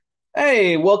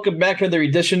Hey, welcome back to another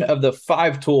edition of the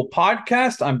Five Tool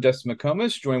Podcast. I'm Dustin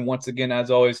McComas, joined once again, as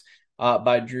always,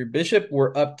 by Drew Bishop.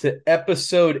 We're up to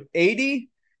episode 80.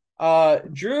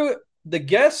 Drew, the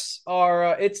guests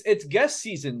are it's guest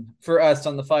season for us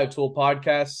on the Five Tool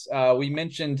Podcast. We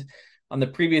mentioned on the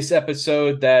previous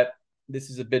episode that this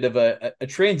is a bit of a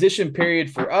transition period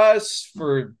for us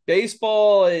for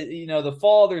baseball. The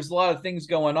fall. There's a lot of things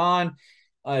going on.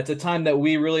 It's a time that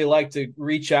we really like to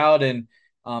reach out and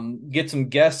get some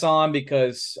guests on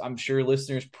because I'm sure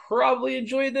listeners probably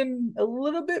enjoy them a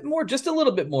little bit more, just a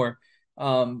little bit more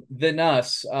than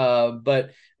us.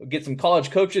 But we'll get some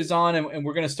college coaches on, and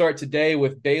we're going to start today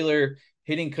with Baylor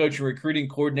hitting coach and recruiting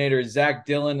coordinator Zach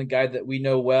Dillon, a guy that we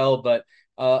know well, but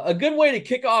a good way to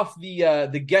kick off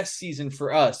the guest season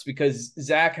for us because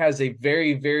Zach has a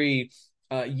very, very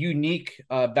unique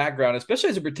background, especially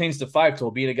as it pertains to five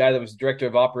tool, being a guy that was director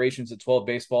of operations at 12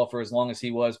 baseball for as long as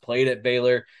he was, played at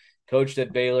Baylor, coached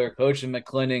at Baylor, coached in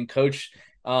McLennan, coached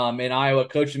in Iowa,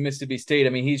 coached in Mississippi State. I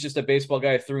mean, he's just a baseball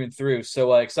guy through and through.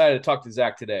 So excited to talk to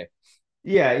Zach today.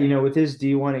 Yeah, with his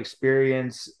D1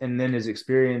 experience and then his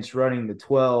experience running the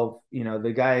 12,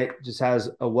 the guy just has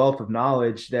a wealth of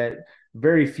knowledge that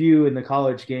very few in the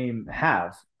college game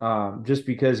have, just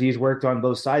because he's worked on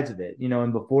both sides of it,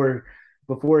 and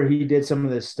before he did some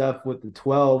of this stuff with the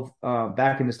 12,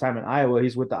 back in his time in Iowa,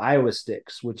 he's with the Iowa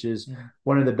Sticks, which is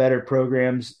one of the better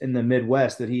programs in the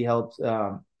Midwest that he helped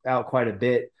out quite a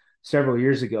bit several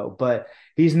years ago. But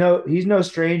he's no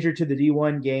stranger to the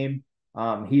D1 game.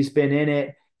 He's been in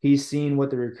it. He's seen what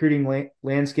the recruiting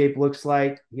landscape looks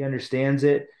like. He understands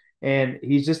it, and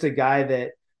he's just a guy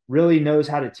that really knows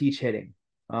how to teach hitting.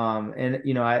 I'm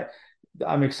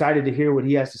excited to hear what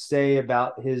he has to say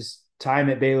about his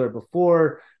time at Baylor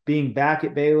before being back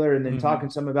at Baylor, and then Mm-hmm. talking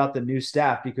some about the new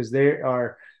staff because they've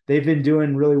been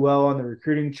doing really well on the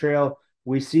recruiting trail.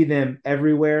 We see them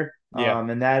everywhere, Yeah.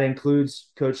 and that includes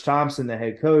Coach Thompson, the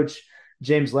head coach,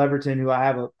 James Leverton, who I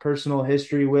have a personal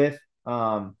history with.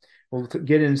 We'll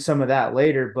get into some of that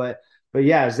later, but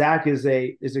yeah, Zach is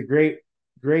a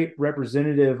great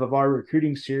representative of our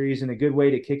recruiting series and a good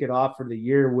way to kick it off for the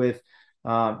year with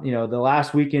the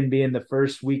last weekend being the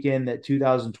first weekend that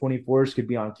 2024s could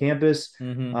be on campus,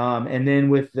 Mm-hmm. and then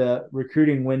with the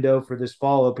recruiting window for this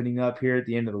fall opening up here at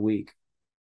the end of the week.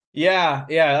 Yeah,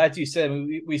 yeah, like you said,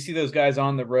 we see those guys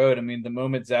on the road. I mean, the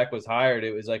moment Zach was hired,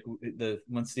 it was like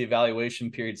once the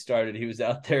evaluation period started, he was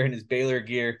out there in his Baylor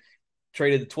gear,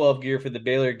 traded the 12 gear for the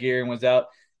Baylor gear, and was out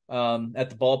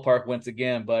at the ballpark once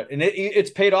again. But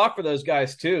it's paid off for those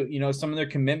guys too. Some of their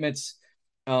commitmits,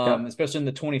 Yep. especially in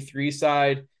the 23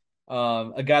 side.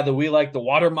 A guy that we like, the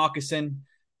water moccasin,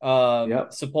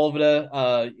 Yep.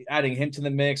 Sepulveda, adding him to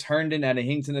the mix. Herndon adding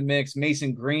him to the mix.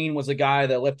 Mason Green was a guy,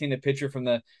 that left-handed pitcher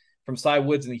from Cy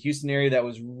Woods in the Houston area, that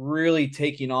was really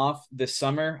taking off this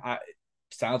summer.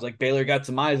 Sounds like Baylor got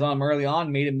some eyes on him early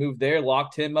on, made him move there,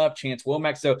 locked him up, Chance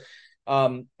Womack. So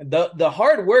the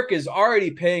hard work is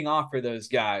already paying off for those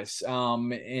guys.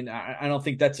 And I don't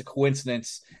think that's a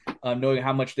coincidence, knowing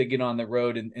how much they get on the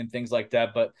road and things like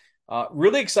that. But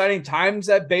really exciting times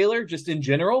at Baylor, just in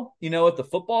general, at the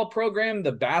football program,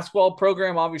 the basketball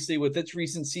program, obviously with its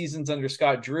recent seasons under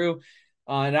Scott Drew.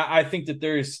 And I think that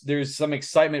there's some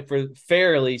excitement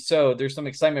fairly so. There's some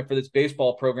excitement for this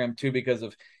baseball program too because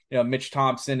of Mitch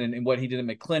Thompson and what he did at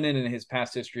McLennan and his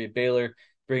past history at Baylor,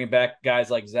 bringing back guys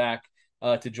like Zach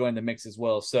to join the mix as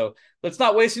well. So let's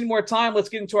not waste any more time. Let's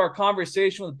get into our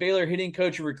conversation with Baylor hitting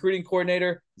coach and recruiting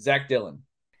coordinator Zach Dillon.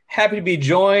 Happy to be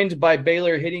joined by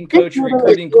Baylor hitting coach and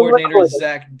recruiting coordinator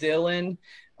Zach Dillon.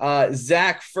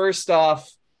 Zach, first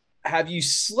off, have you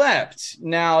slept?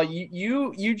 Now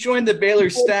you joined the Baylor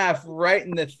staff right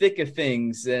in the thick of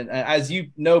things, and as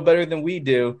you know better than we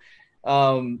do,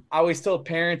 I always tell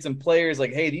parents and players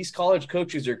like, hey, these college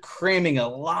coaches are cramming a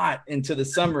lot into the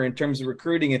summer in terms of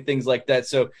recruiting and things like that.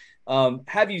 So,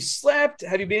 have you slept?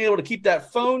 Have you been able to keep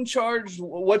that phone charged?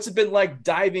 What's it been like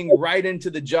diving right into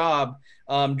the job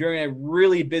during a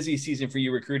really busy season for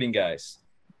you recruiting guys?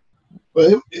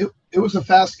 But it was a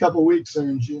fast couple of weeks there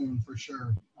in June for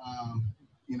sure. Um,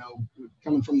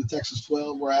 Coming from the Texas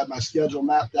 12, where I had my schedule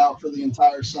mapped out for the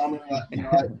entire summer.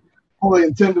 I fully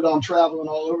intended on traveling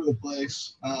all over the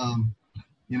place.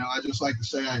 I just like to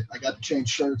say I got to change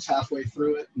shirts halfway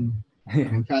through it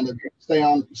and kind of stay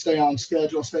on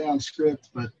schedule, stay on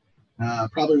script, but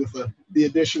probably with the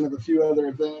addition of a few other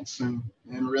events and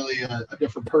really a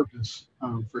different purpose,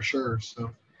 for sure. So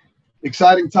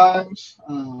exciting times.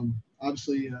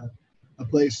 Obviously, a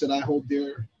place that I hold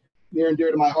near and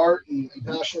dear to my heart and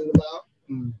passionate about.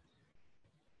 And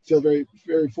feel very,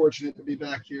 very fortunate to be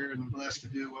back here and blessed to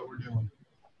do what we're doing.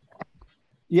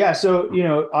 Yeah.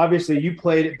 So, obviously you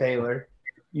played at Baylor,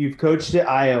 you've coached at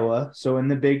Iowa. So in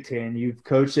the Big Ten, you've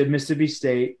coached at Mississippi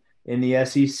State in the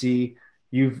SEC.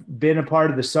 You've been a part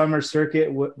of the summer circuit,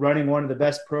 running one of the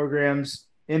best programs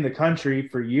in the country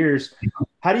for years.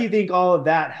 How do you think all of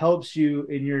that helps you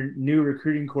in your new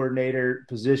recruiting coordinator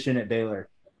position at Baylor?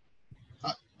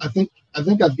 I think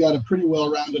I've got a pretty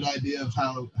well-rounded idea of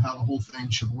how the whole thing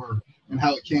should work and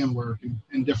how it can work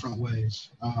in different ways.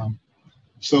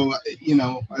 So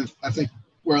I think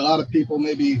where a lot of people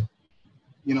maybe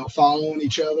following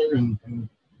each other and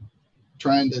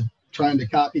trying to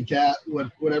copycat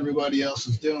what everybody else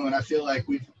is doing, I feel like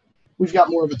we've got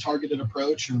more of a targeted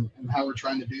approach and how we're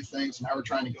trying to do things and how we're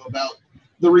trying to go about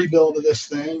the rebuild of this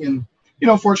thing. And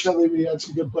fortunately, we had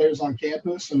some good players on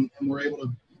campus, and we're able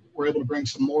to bring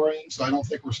some more in. So I don't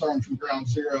think we're starting from ground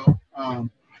zero.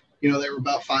 They were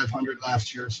about 500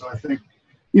 last year, so I think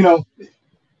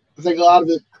a lot of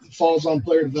it falls on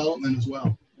player development as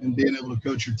well, and being able to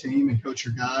coach your team and coach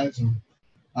your guys, and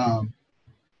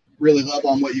really love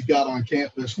on what you've got on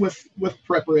campus with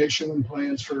preparation and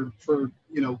plans for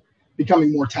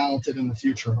becoming more talented in the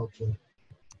future, hopefully.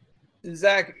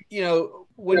 Zach,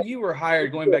 when you were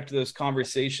hired, going back to those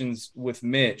conversations with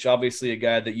Mitch, obviously a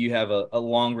guy that you have a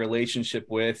long relationship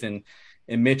with, and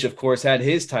Mitch, of course, had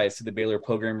his ties to the Baylor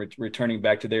program, returning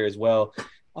back to there as well.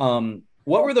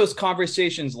 What were those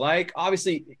conversations like?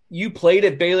 Obviously, you played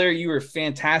at Baylor. You were a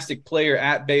fantastic player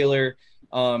at Baylor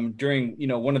during,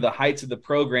 one of the heights of the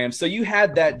program. So you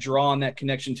had that draw and that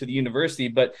connection to the university.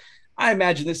 But I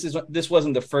imagine this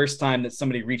wasn't the first time that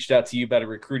somebody reached out to you about a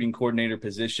recruiting coordinator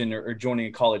position or joining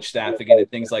a college staff again and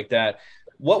things like that.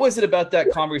 What was it about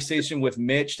that conversation with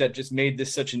Mitch that just made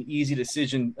this such an easy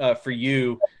decision for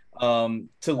you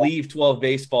to leave 12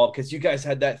 baseball, because you guys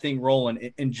had that thing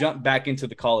rolling, and jump back into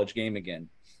the college game again?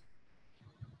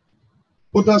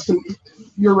 Well, Dustin,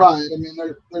 you're right. I mean,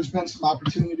 there's been some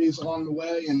opportunities along the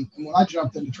way, and when I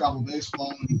jumped into travel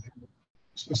baseball, and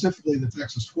specifically the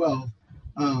Texas 12,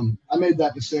 I made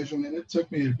that decision, and it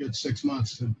took me a good 6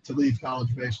 months to leave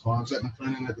college baseball. I was at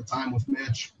McClennon at the time with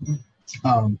Mitch.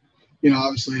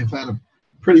 Obviously I've had a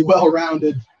pretty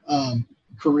well-rounded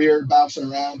career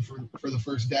bouncing around for the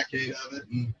first decade of it,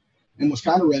 and was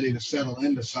kind of ready to settle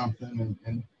into something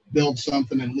and build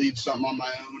something and lead something on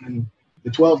my own. And the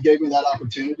 12 gave me that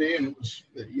opportunity, and it was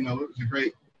a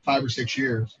great 5 or 6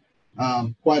 years.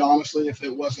 Quite honestly, if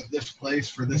it wasn't this place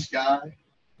for this guy,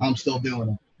 I'm still doing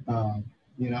it.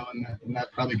 And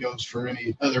that probably goes for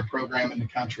any other program in the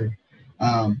country.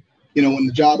 When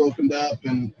the job opened up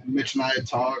and Mitch and I had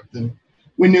talked, and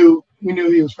we knew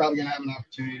he was probably going to have an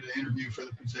opportunity to interview for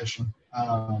the position.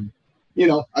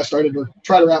 I started to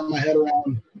try to wrap my head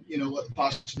around, what the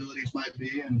possibilities might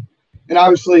be. And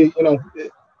obviously,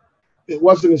 it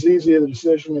wasn't as easy of a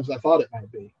decision as I thought it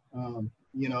might be.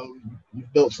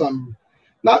 You've built something,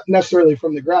 not necessarily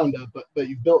from the ground up, but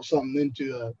you've built something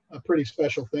into a pretty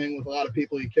special thing with a lot of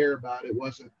people you care about. It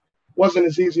wasn't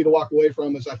as easy to walk away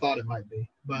from as I thought it might be.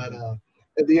 But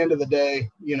at the end of the day,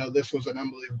 this was an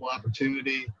unbelievable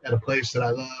opportunity at a place that I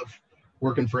love,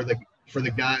 working for the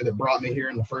guy that brought me here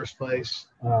in the first place.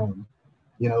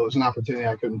 It was an opportunity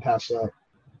I couldn't pass up.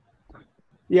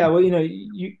 Yeah, well,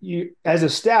 you as a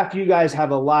staff, you guys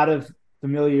have a lot of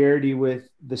familiarity with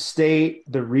the state,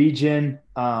 the region.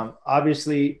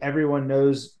 Obviously, everyone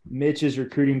knows Mitch's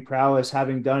recruiting prowess,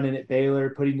 having done it at Baylor,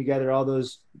 putting together all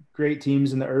those great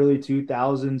teams in the early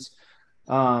 2000s.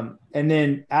 And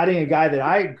then adding a guy that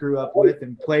I grew up with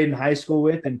and played in high school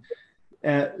with, and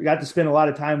got to spend a lot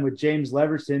of time with James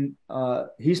Leverson.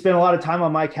 He spent a lot of time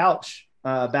on my couch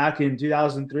back in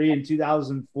 2003 and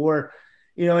 2004.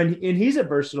 And he's a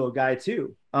versatile guy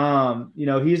too.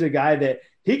 He's a guy that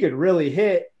he could really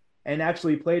hit, and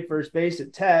actually played first base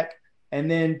at Tech,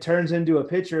 and then turns into a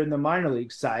pitcher in the minor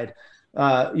league side.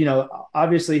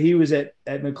 Obviously he was at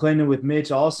McClennon with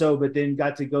Mitch also, but then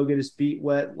got to go get his feet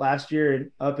wet last year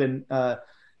and up in the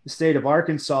state of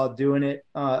Arkansas, doing it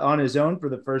on his own for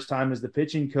the first time as the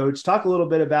pitching coach. Talk a little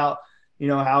bit about,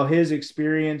 how his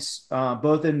experience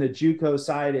both in the JUCO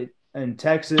side in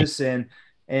Texas and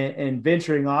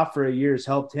venturing off for a year has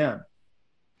helped him.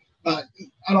 I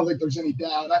don't think there's any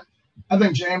doubt. I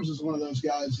think James is one of those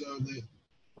guys, though, that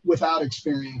without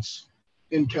experience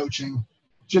in coaching,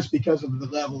 just because of the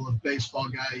level of baseball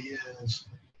guy he is,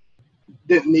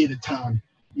 didn't need a ton.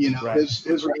 Right. His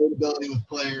relatability with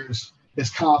players,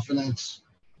 his confidence,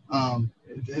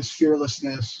 his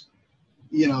fearlessness.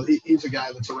 He's a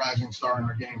guy that's a rising star in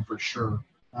our game for sure.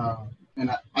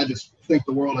 And I just think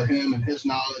the world of him and his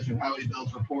knowledge and how he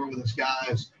builds rapport with his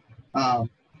guys.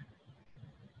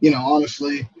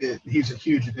 Honestly, he's a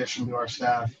huge addition to our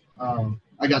staff.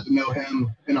 I got to know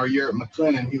him in our year at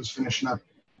McLennan. He was finishing up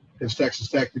his Texas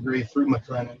Tech degree through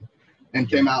McLennan and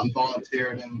came out and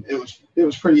volunteered. And it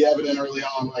was pretty evident early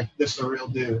on, like, this is a real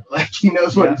dude. Like, he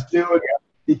knows what he's doing.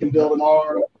 He can build an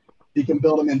arm. He can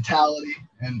build a mentality.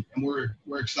 And we're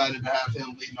excited to have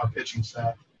him leading our pitching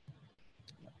staff.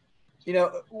 You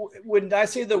know, when I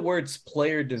say the words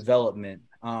player development,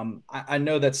 I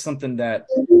know that's something that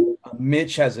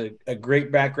Mitch has a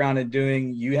great background in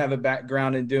doing. You have a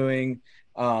background in doing.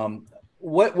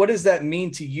 What does that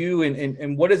mean to you,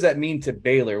 and what does that mean to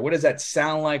Baylor? What does that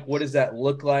sound like? What does that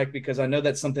look like? Because I know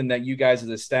that's something that you guys as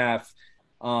a staff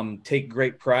take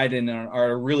great pride in and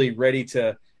are really ready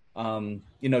to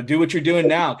do what you're doing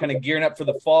now, kind of gearing up for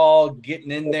the fall,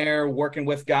 getting in there, working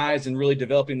with guys and really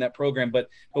developing that program. But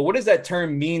what does that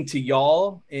term mean to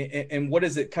y'all, and what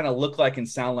does it kind of look like and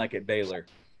sound like at Baylor?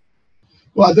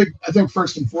 Well, I think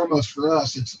first and foremost for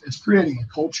us, it's creating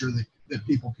a culture that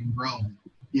people can grow in.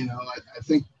 I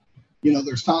think,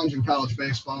 there's times in college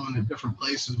baseball and at different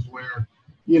places where,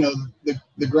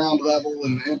 the ground level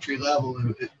and the entry level,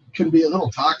 it can be a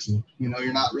little toxic.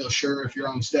 You're not real sure if you're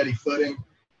on steady footing.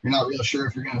 You're not real sure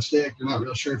if you're going to stick. You're not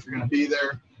real sure if you're going to be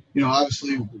there.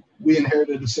 Obviously we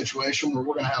inherited a situation where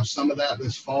we're going to have some of that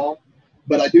this fall.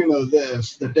 But I do know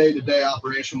this, the day-to-day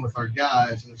operation with our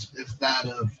guys is that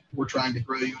of, we're trying to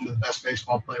grow you into the best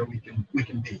baseball player we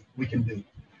can be.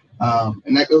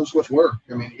 And that goes with work.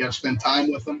 I mean, you got to spend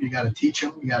time with them. You got to teach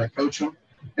them. You got to coach them.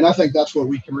 And I think that's what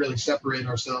we can really separate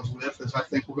ourselves with, is I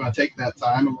think we're going to take that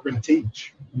time and we're going to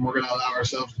teach. And we're going to allow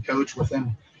ourselves to coach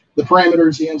within the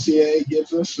parameters the NCAA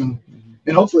gives us, and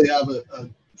hopefully have a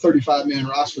 35-man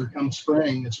roster come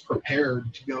spring that's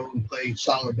prepared to go and play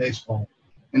solid baseball.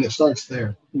 And it starts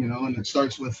there, and it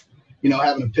starts with,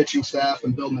 having a pitching staff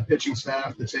and building a pitching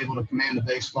staff that's able to command the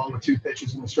baseball with 2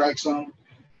 pitches in the strike zone.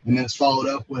 And then it's followed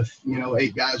up with,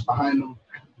 8 guys behind them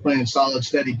playing solid,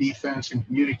 steady defense and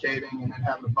communicating, and then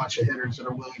having a bunch of hitters that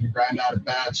are willing to grind out at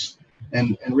bats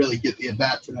and really get the at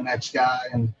bat to the next guy.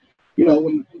 And,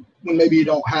 when maybe you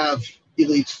don't have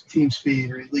elite team speed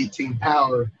or elite team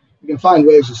power, you can find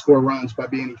ways to score runs by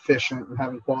being efficient and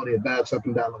having quality at bats up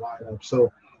and down the lineup.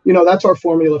 So, that's our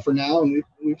formula for now. And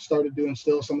we've started to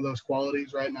instill some of those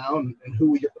qualities right now, and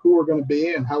who we're going to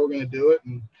be and how we're going to do it.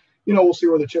 And, we'll see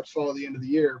where the chips fall at the end of the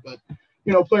year. But,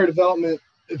 player development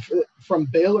from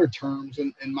Baylor terms,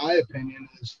 in my opinion,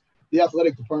 is the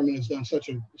athletic department has done such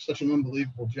an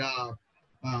unbelievable job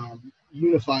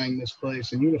unifying this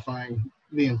place and unifying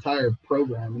the entire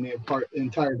program and the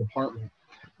entire department.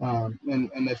 And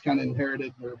they've kind of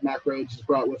inherited, or Mac Rhodes has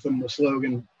brought with him the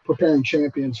slogan, preparing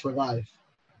champions for life.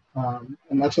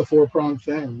 And that's a 4-pronged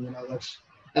thing. That's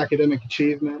academic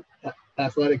achievement,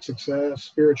 athletic success,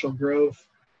 spiritual growth,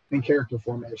 and character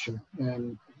formation.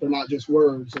 And they're not just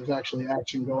words. There's actually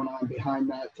action going on behind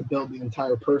that to build the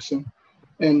entire person.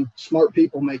 And smart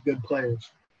people make good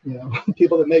players.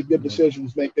 People that make good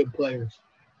decisions make good players.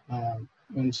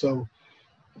 And so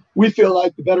we feel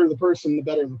like the better the person, the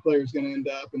better the player is going to end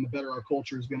up, and the better our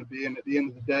culture is going to be. And at the end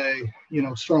of the day,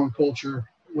 strong culture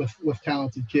with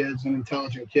talented kids and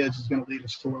intelligent kids is going to lead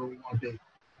us to where we want to be.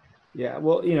 Yeah.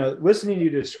 Well, listening to you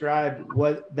describe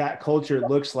what that culture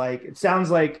looks like, it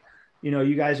sounds like,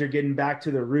 you guys are getting back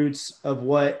to the roots of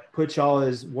what put y'all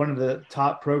as one of the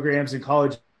top programs in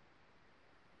college.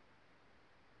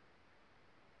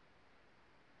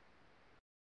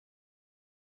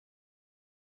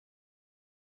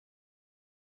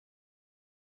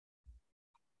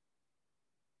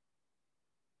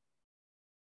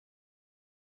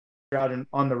 Out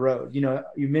on the road,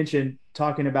 you mentioned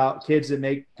talking about kids that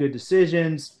make good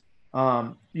decisions.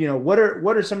 What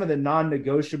are some of the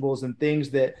non-negotiables and things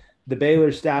that the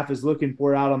Baylor staff is looking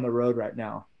for out on the road right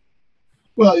now?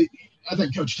 Well, I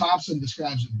think Coach Thompson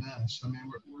describes it best. I mean,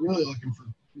 we're really looking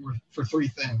for 3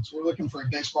 things. We're looking for a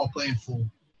baseball playing fool,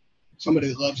 somebody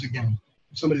that loves the game,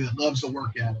 somebody that loves to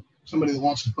work at it, somebody that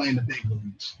wants to play in the big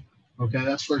leagues. Okay,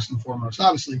 that's first and foremost.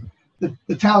 Obviously,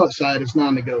 the talent side is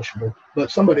non-negotiable,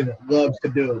 but somebody that loves to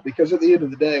do it, because at the end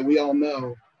of the day, we all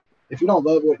know if you don't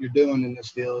love what you're doing in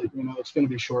this deal, it's going to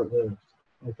be short-lived.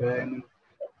 Okay, and then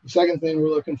the second thing we're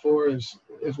looking for is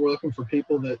we're looking for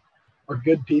people that are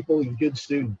good people and good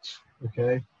students.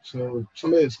 Okay, so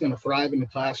somebody that's going to thrive in the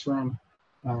classroom,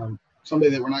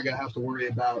 somebody that we're not going to have to worry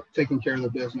about taking care of the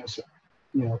business,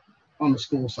 on the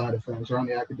school side of things or on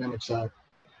the academic side.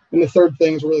 And the third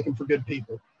thing is we're looking for good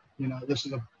people. This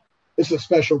is a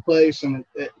special place, and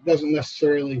it doesn't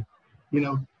necessarily,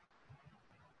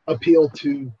 appeal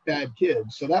to bad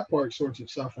kids. So that part sorts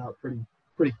itself out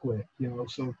pretty quick,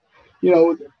 So,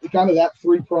 kind of that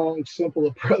 3-pronged simple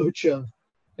approach of,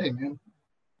 hey man,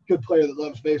 good player that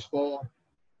loves baseball,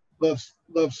 loves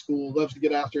school, loves to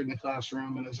get after it in the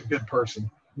classroom, and is a good person.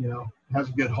 Has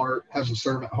a good heart, has a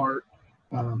servant heart.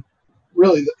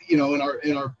 Really, in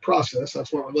our process,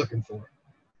 that's what we're looking for.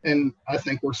 And I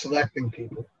think we're selecting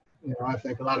people. I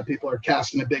think a lot of people are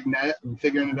casting a big net and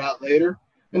figuring it out later,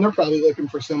 and they're probably looking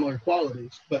for similar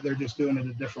qualities, but they're just doing it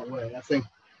a different way. I think,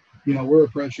 we're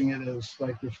approaching it as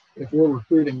like if we're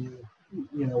recruiting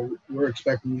you, we're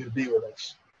expecting you to be with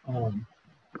us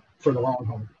for the long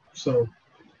haul. So,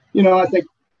 I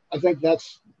think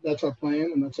that's our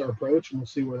plan and that's our approach, and we'll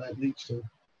see where that leads to.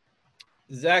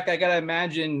 Zach, I gotta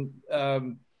imagine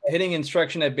hitting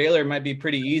instruction at Baylor might be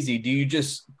pretty easy. Do you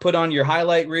just put on your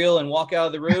highlight reel and walk out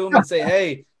of the room and say,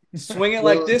 "Hey, swing it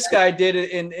like this guy did it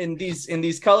in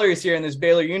these colors here in this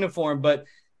Baylor uniform"? But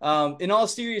in all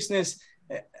seriousness,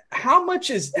 how much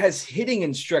has hitting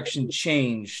instruction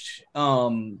changed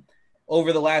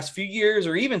over the last few years,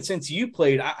 or even since you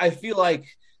played? I feel like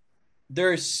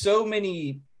there are so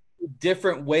many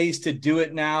different ways to do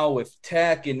it now with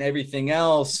tech and everything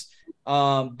else.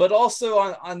 But also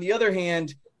on the other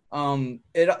hand,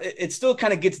 it still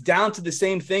kind of gets down to the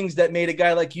same things that made a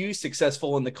guy like you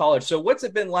successful in the college. So what's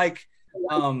it been like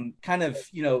kind of,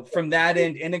 from that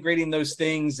end, integrating those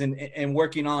things and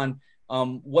working on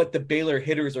what the Baylor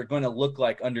hitters are going to look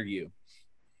like under you?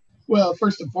 Well,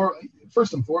 first and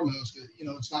foremost,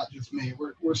 it's not just me.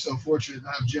 We're so fortunate to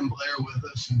have Jim Blair with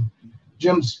us, and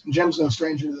Jim's no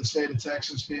stranger to the state of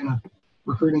Texas, being a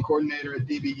recruiting coordinator at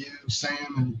DBU,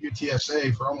 Sam, and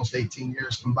UTSA for almost 18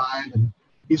 years combined. And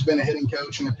he's been a hitting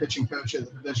coach and a pitching coach at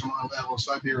the Division I level.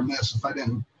 So I'd be remiss if I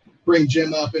didn't bring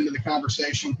Jim up into the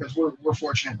conversation, because we're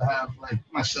fortunate to have like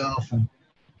myself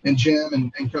and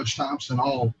Jim and Coach Thompson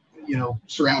all,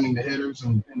 surrounding the hitters.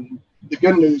 And the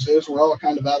good news is we're all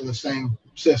kind of out of the same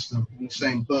system in the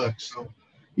same book. So,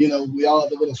 we all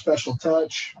have a little special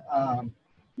touch.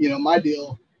 My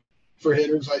deal for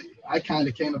hitters, I kind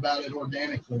of came about it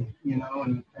organically,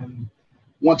 and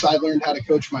once I learned how to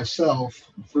coach myself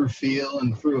through feel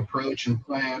and through approach and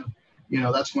plan,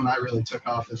 that's when I really took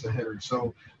off as a hitter.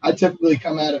 So I typically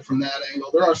come at it from that angle.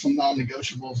 There are some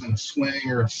non-negotiables in a swing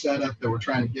or a setup that we're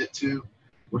trying to get to.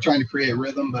 We're trying to create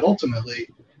rhythm, but ultimately,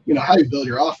 how you build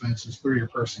your offense is through your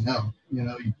personnel.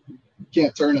 You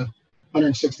can't turn a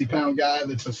 160-pound guy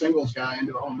that's a singles guy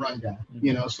into a home run guy,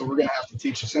 so we're going to have to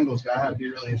teach a singles guy how to be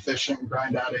really efficient and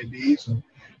grind out ABs, and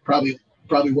probably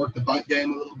work the bunt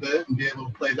game a little bit and be able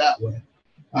to play that way.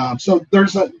 So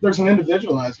there's an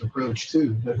individualized approach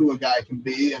too to who a guy can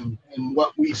be and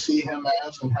what we see him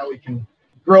as and how we can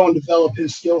grow and develop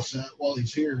his skill set while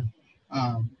he's here,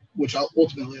 which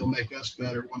ultimately will make us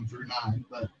better 1 through 9.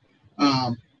 But,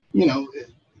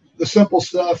 the simple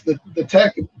stuff, the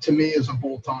tech to me is a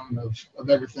bolt-on of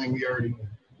everything we already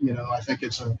knew. I think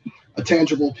it's a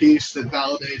tangible piece that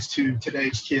validates to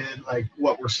today's kid, like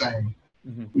what we're saying,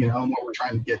 and what we're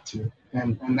trying to get to.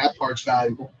 And that part's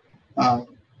valuable. I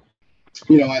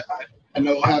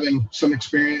know having some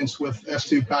experience with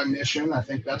S2 cognition, I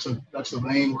think that's a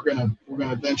lane we're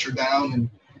gonna venture down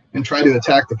and try to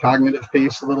attack the cognitive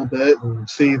piece a little bit and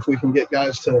see if we can get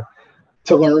guys to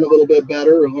learn a little bit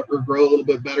better or grow a little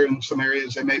bit better in some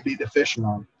areas they may be deficient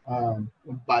on,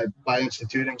 by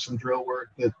instituting some drill work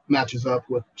that matches up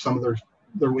with some of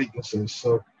their weaknesses.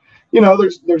 So,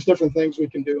 there's different things we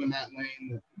can do in that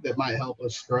lane that might help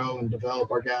us grow and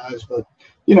develop our guys. But,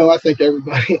 I think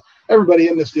everybody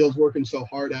in this deal is working so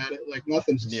hard at it. Like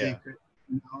nothing's a secret.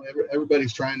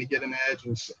 Everybody's trying to get an edge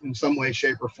in some way,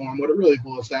 shape, or form. What it really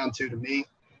boils down to me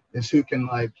is who can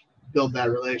build that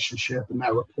relationship and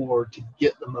that rapport to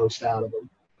get the most out of them,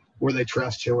 where they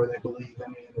trust you, where they believe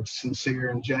in you, and it's sincere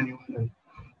and genuine.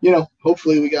 And,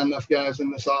 hopefully we got enough guys in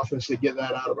this office to get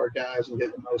that out of our guys and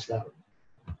get the most out of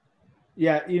them.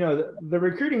 Yeah. The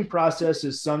recruiting process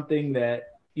is something that,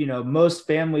 most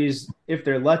families, if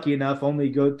they're lucky enough, only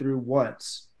go through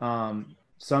once,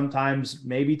 sometimes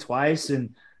maybe twice,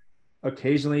 and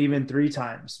occasionally even 3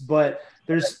 times. But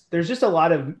there's just a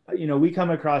lot of, we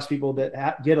come across people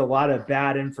that get a lot of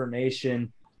bad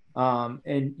information,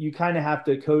 and you kind of have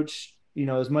to coach,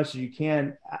 as much as you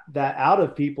can that out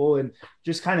of people and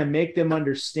just kind of make them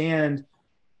understand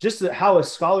just how a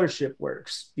scholarship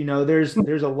works. There's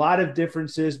a lot of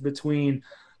differences between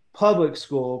public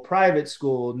school, private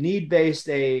school, need-based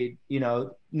aid.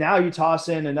 Now you toss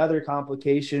in another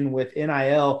complication with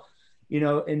NIL,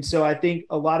 and so I think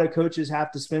a lot of coaches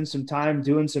have to spend some time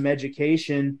doing some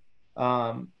education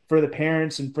for the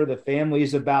parents and for the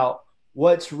families about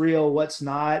what's real, what's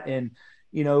not. And,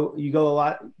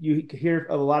 you hear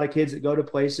of a lot of kids that go to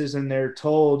places and they're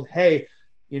told, hey,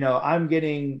 I'm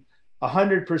getting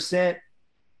 100%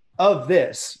 of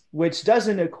this, which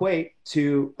doesn't equate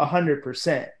to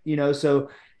 100%, so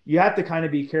you have to kind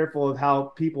of be careful of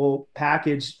how people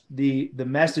package the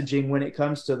messaging when it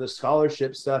comes to the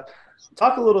scholarship stuff.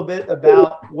 Talk a little bit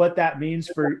about what that means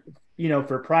for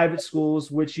private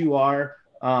schools, which you are,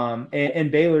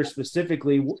 and Baylor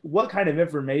specifically. What kind of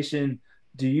information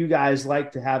do you guys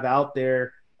like to have out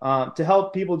there to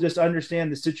help people just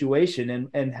understand the situation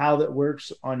and how that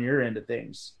works on your end of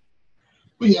things?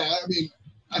 Well, yeah, I mean,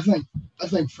 I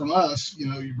think from us,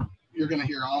 you're going to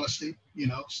hear honesty,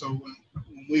 so when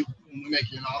we make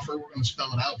you an offer, we're going to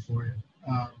spell it out for you.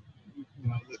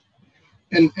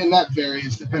 And that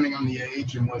varies depending on the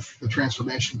age, and with the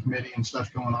transformation committee and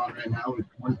stuff going on right now,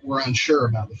 we're unsure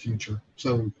about the future.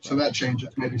 So that changes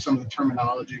maybe some of the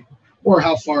terminology or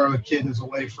how far a kid is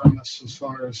away from us as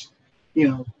far as,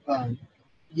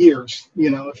 years.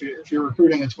 If you're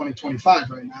recruiting in 2025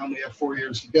 right now and we have 4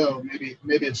 years to go,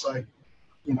 maybe it's like,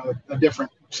 a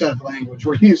different set of language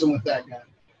we're using with that guy.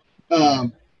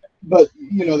 But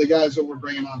the guys that we're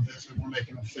bringing on visit, we're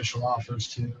making official offers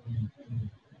to,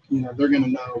 and they're going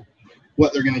to know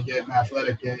what they're going to get in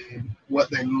athletic aid, what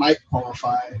they might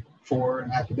qualify for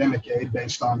in academic aid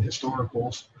based on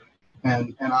historicals.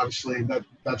 And obviously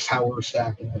that's how we're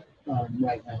stacking it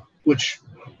right now, which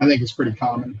I think is pretty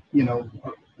common,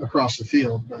 across the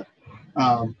field. But,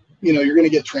 you're going to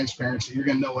get transparency. You're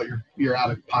going to know what your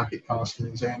out-of-pocket cost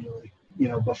is annually,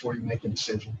 before you make a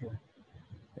decision here.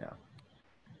 Yeah.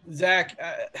 Zach,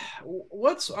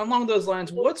 what's along those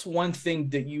lines? What's one thing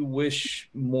that you wish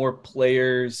more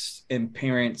players and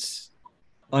parents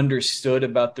understood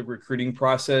about the recruiting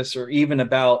process, or even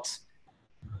about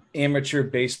amateur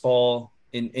baseball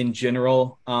in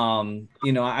general?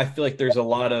 I feel like there's a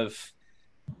lot of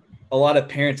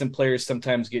parents and players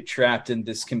sometimes get trapped in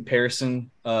this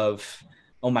comparison of,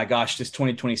 oh my gosh, this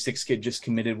 2026 kid just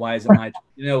committed. Why isn't my,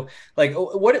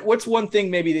 what's one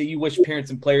thing maybe that you wish parents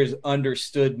and players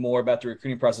understood more about the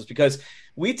recruiting process? Because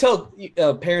we tell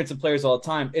parents and players all the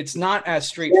time, it's not as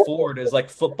straightforward as like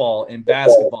football and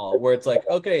basketball, where it's like,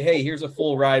 okay, hey, here's a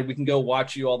full ride. We can go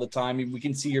watch you all the time. We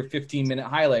can see your 15-minute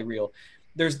highlight reel.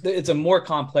 It's a more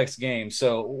complex game.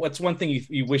 So what's one thing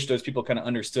you wish those people kind of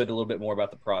understood a little bit more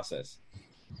about the process?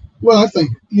 Well, I think,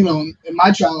 in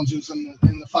my challenges in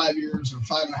the 5 years or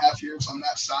 5.5 years on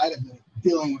that side of it,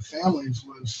 dealing with families,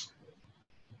 was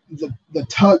the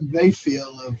tug they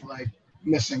feel of like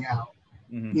missing out,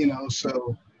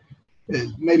 so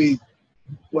maybe,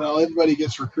 everybody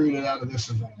gets recruited out of this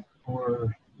event,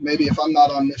 or maybe if I'm not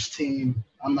on this team,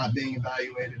 I'm not being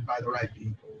evaluated by the right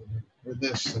people, or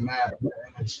this and that. And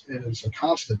it is a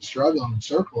constant struggle and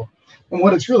circle. And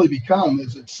what it's really become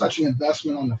is it's such an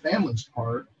investment on the family's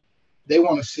part. They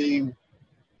want to see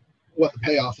what the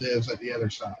payoff is at the other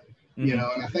side, and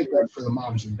I think that for the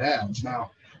moms and dads.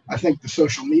 Now, I think the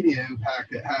social media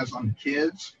impact it has on the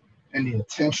kids and the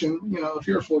attention, if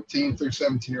you're a 14 through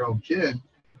 17-year-old kid,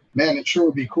 man, it sure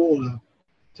would be cool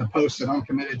to post that I'm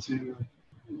committed to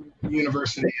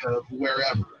University of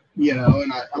wherever,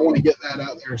 and I want to get that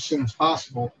out there as soon as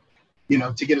possible,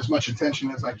 to get as much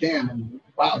attention as I can. And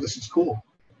wow, this is cool.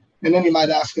 And then you might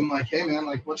ask him like, hey man,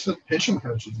 like, what's the pitching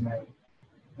coach's name?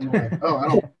 And I'm like, oh, I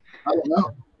don't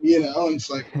know. And it's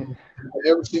like, well, have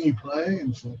they ever seen you play? And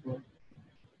it's like, well,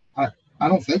 I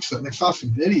don't think so. They saw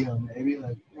some video maybe,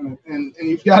 like, and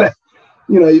you've got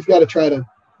to try to,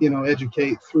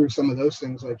 educate through some of those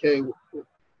things. Like, hey,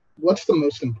 what's the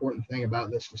most important thing about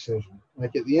this decision?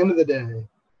 Like, at the end of the day,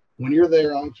 when you're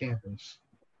there on campus,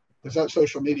 does that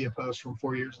social media post from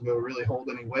 4 years ago really hold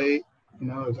any weight?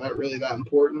 Is that really that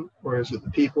important? Or is it the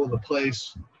people, the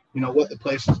place, what the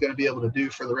place is going to be able to do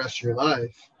for the rest of your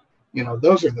life?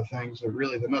 Those are the things that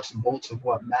really the nuts and bolts of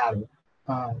what matter.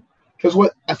 Because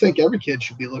what I think every kid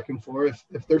should be looking for, if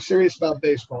they're serious about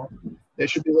baseball, they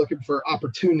should be looking for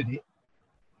opportunity.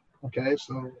 Okay,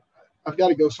 so I've got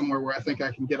to go somewhere where I think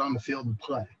I can get on the field and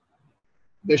play.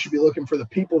 They should be looking for the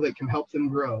people that can help them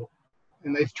grow,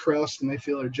 and they trust and they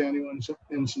feel are genuine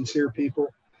and sincere people,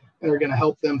 and are going to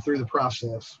help them through the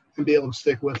process and be able to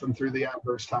stick with them through the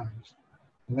adverse times.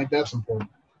 I think that's important.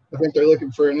 I think they're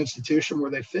looking for an institution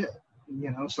where they fit,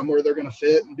 somewhere they're going to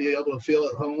fit and be able to feel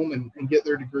at home and get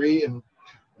their degree and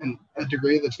a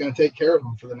degree that's going to take care of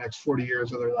them for the next 40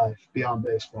 years of their life beyond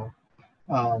baseball.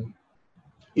 And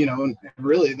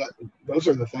really those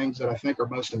are the things that I think are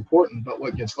most important. But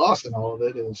what gets lost in all of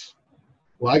it is,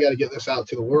 well, I got to get this out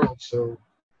to the world. So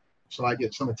I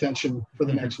get some attention for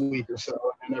the next week or so,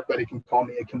 and everybody can call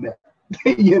me a commit,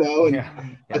 and yeah.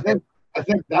 I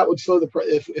think that would slow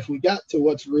if we got to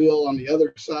what's real on the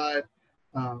other side,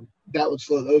 that would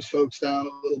slow those folks down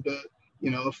a little bit.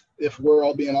 if we're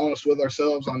all being honest with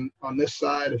ourselves on this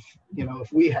side,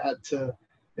 if we had to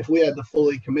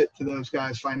fully commit to those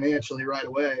guys financially right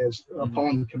away as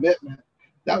upon commitment,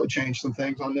 that would change some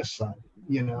things on this side,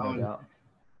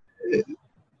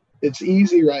 it's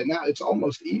easy right now. It's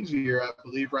almost easier, I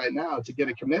believe, right now to get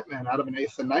a commitment out of an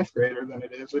 8th and 9th grader than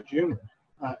it is a junior.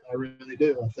 I really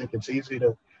do. I think it's easy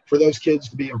for those kids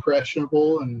to be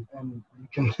impressionable, and you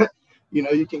can,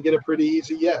 you can get a pretty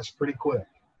easy yes pretty quick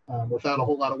without a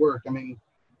whole lot of work. I mean,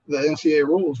 the NCAA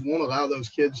rules won't allow those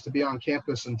kids to be on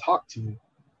campus and talk to you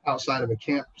outside of a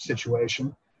camp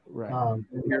situation. Right.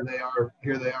 And here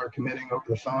they are committing over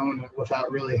the phone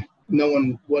without really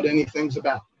knowing what anything's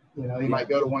about. You might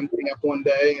go to one camp one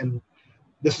day and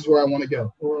this is where I want to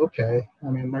go. Well, okay. I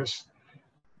mean, there's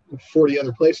 40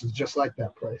 other places just like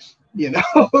that place,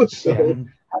 so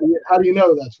how do you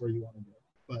know that's where you want to go?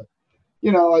 But,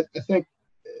 I think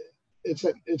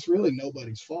it's really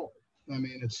nobody's fault. I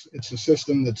mean, it's a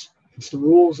system it's the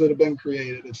rules that have been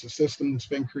created. It's a system that's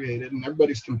been created, and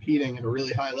everybody's competing at a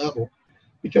really high level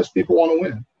because people want to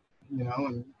win,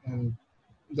 and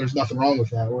there's nothing wrong with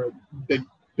that. We're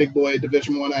big boy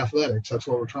Division I athletics. That's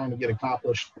what we're trying to get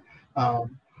accomplished.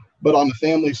 But on the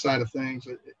family side of things,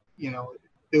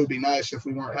 it would be nice if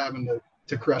we weren't having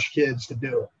to crush kids to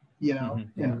do it,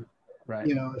 and right.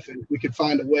 If we could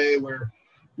find a way where,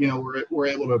 we're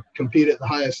able to compete at the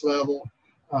highest level,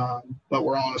 but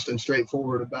we're honest and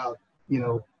straightforward about,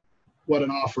 what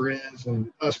an offer is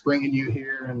and us bringing you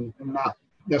here and not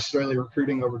necessarily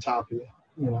recruiting over top of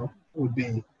you,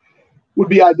 would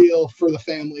be ideal for the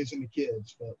families and the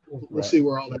kids, but we'll see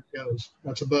where all that goes.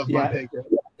 That's above my pay grade.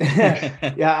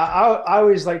 I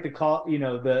always like to call,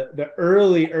 the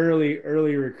early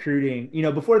recruiting,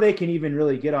 before they can even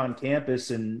really get on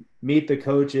campus and meet the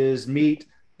coaches, meet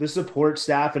the support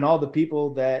staff and all the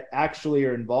people that actually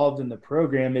are involved in the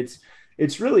program.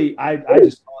 It's really, I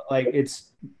just call it like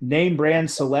it's name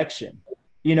brand selection,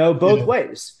 both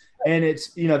ways. And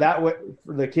it's, that way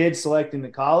for the kids selecting the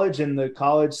college and the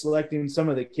college selecting some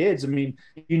of the kids. I mean,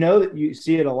 that you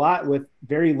see it a lot with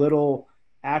very little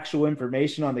actual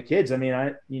information on the kids. I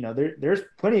mean, there's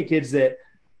plenty of kids that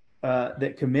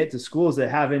commit to schools that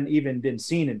haven't even been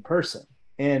seen in person.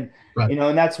 And, right.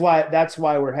 And that's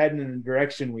why we're heading in the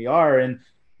direction we are. And,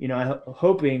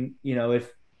 hoping,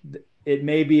 if it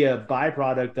may be a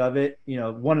byproduct of it,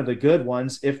 one of the good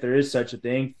ones, if there is such a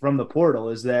thing from the portal,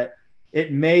 is that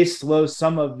it may slow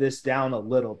some of this down a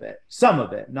little bit, some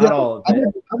of it, not all of it.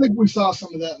 I think we saw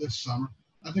some of that this summer.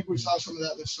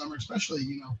 Especially,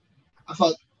 I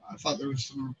thought there was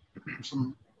some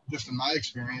just in my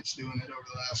experience doing it over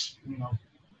the last,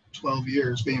 12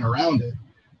 years being around it.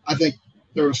 I think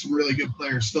there were some really good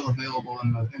players still available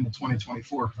in the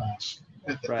 2024 class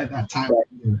at that time of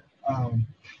year.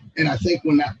 And I think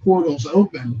when that portal's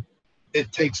open,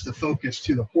 it takes the focus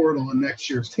to the portal and next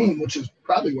year's team, which is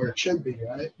probably where it should be,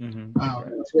 right?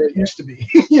 That's where it used to be,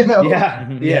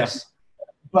 Yes.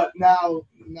 But now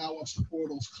once the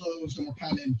portal's closed and we're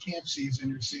kind of in camp season,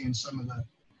 you're seeing some of the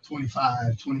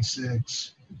 25,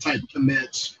 26 type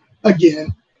commits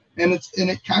again. And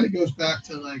it kind of goes back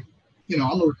to like,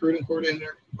 I'm a recruiting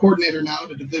coordinator now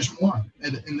at a Division I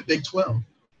in the Big 12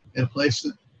 at a place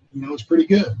that, is pretty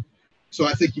good. So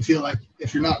I think you feel like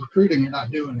if you're not recruiting, you're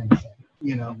not doing anything,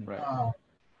 Right.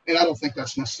 And I don't think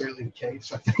that's necessarily the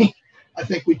case. I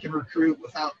think we can recruit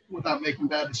without making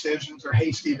bad decisions or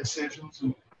hasty decisions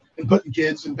and putting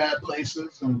kids in bad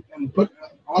places and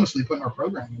honestly putting our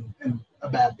program in a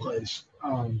bad place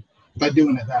by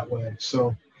doing it that way.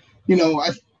 So,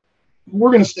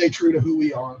 we're going to stay true to who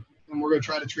we are and we're going to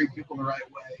try to treat people the right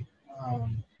way.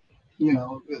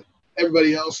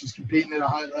 Everybody else is competing at a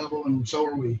high level and so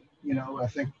are we. I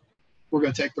think we're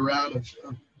going to take the route of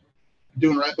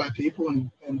doing right by people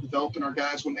and developing our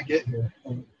guys when they get here.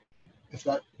 And if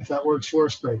that works for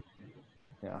us, great.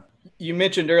 Yeah. You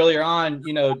mentioned earlier on,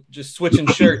 just switching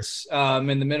shirts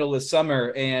in the middle of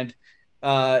summer, and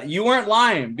you weren't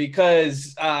lying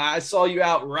because I saw you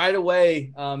out right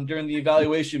away during the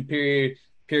evaluation period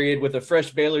with a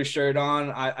fresh Baylor shirt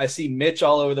on. I see Mitch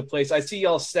all over the place. I see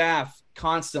y'all staff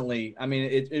constantly. I mean,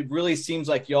 it really seems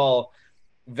like y'all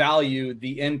value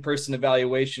the in-person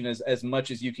evaluation as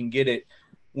much as you can get it.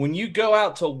 When you go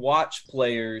out to watch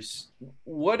players,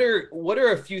 what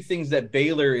are a few things that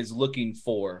Baylor is looking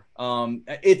for?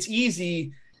 It's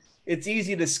easy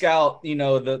to scout, the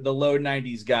low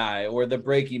 90s guy or the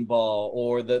breaking ball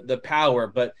or the power,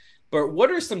 but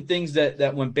what are some things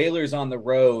that when Baylor's on the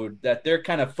road that they're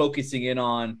kind of focusing in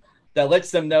on that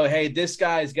lets them know, hey, this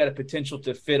guy's got a potential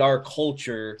to fit our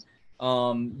culture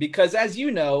Because as you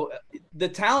know, the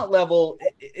talent level,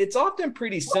 it's often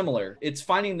pretty similar. It's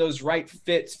finding those right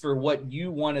fits for what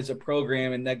you want as a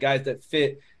program and that guys that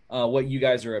fit what you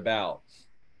guys are about.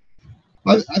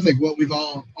 I think what we've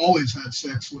always had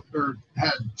success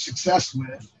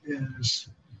with is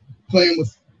playing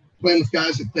with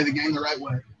guys that play the game the right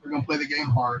way. They're going to play the game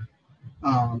hard.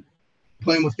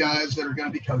 Playing with guys that are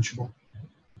going to be coachable.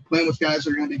 Playing with guys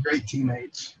that are going to be great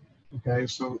teammates. Okay,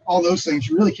 so all those things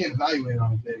you really can't evaluate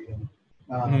on a video.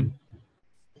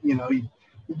 You know, you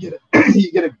get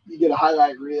a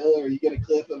highlight reel, or you get a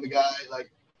clip of a guy like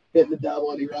hitting the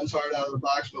double and he runs hard out of the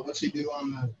box, but what's he do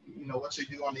on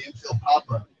the infield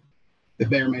pop up that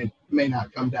may or may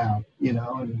not come down,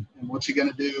 and what's he going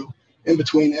to do in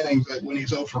between innings when he's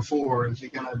 0 for 4? Is he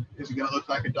gonna look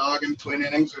like a dog in between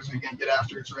innings, or is he gonna get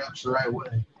after his reps the right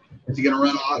way? Is he gonna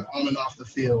run on and off the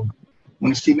field?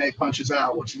 When his teammate punches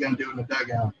out, what's he gonna do in the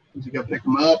dugout? Is he gonna pick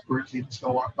him up, or is he just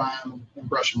gonna walk by him and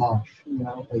brush him off?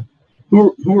 Like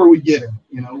who are we getting?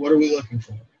 What are we looking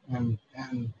for? And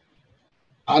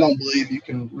I don't believe you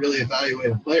can really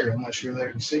evaluate a player unless you're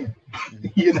there to see him.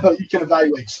 You can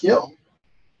evaluate skill.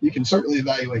 You can certainly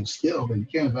evaluate skill, but you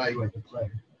can't evaluate the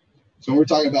player. So we're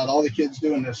talking about all the kids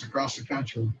doing this across the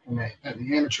country, at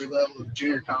the amateur level, the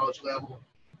junior college level,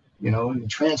 in the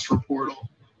transfer portal.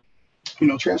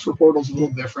 Transfer portal is a little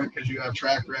different because you have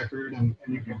track record and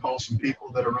you can call some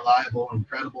people that are reliable and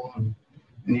credible and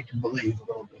you can believe a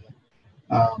little bit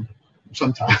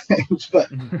sometimes.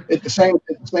 But at the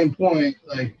same point,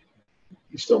 like,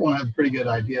 you still want to have a pretty good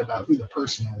idea about who the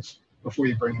person is before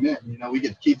you bring them in. We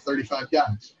get to keep 35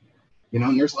 guys.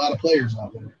 And there's a lot of players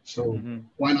out there. So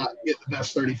why not get the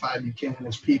best 35 you can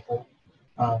as people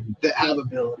that have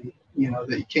ability,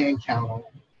 that you can count on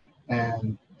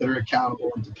and that are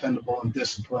accountable and dependable and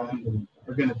disciplined and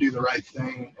are going to do the right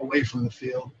thing away from the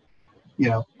field.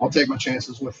 I'll take my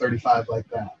chances with 35 like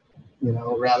that,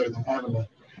 rather than having to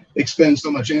expend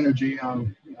so much energy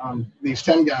on these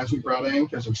 10 guys we brought in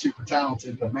because they're super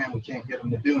talented, but man, we can't get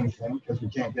them to do anything because we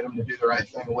can't get them to do the right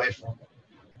thing away from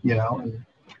it,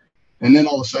 and then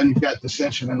all of a sudden you've got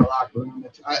dissension in the locker room.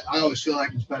 I always feel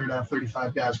like it's better to have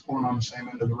 35 guys pulling on the same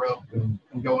end of the rope and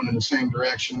going in the same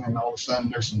direction, and all of a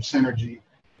sudden there's some synergy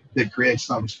that creates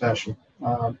something special.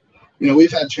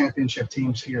 We've had championship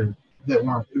teams here that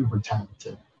weren't uber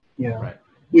talented. Right.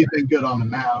 We've been good on the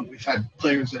mound. We've had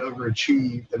players that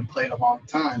overachieved and played a long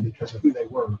time because of who they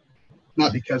were,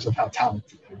 not because of how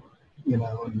talented they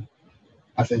were. And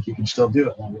I think you can still do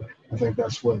it that way. I think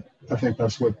that's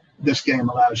what this game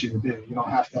allows you to do. You don't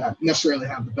have to necessarily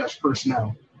have the best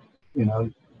personnel.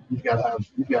 You've got to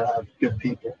have good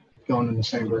people going in the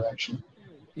same direction.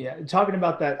 Yeah, talking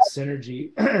about that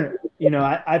synergy,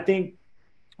 I think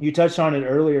you touched on it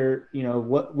earlier.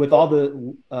 What with all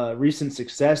the recent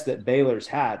success that Baylor's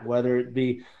had, whether it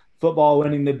be football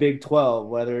winning the Big 12,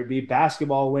 whether it be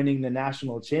basketball winning the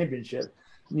national championship.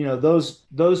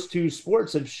 Those two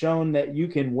sports have shown that you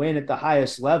can win at the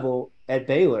highest level at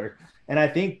Baylor. And I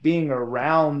think being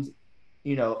around,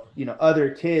 other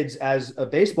kids as a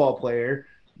baseball player,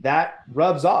 that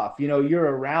rubs off. You're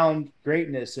around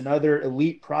greatness and other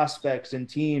elite prospects and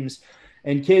teams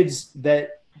and kids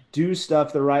that do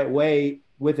stuff the right way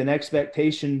with an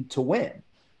expectation to win,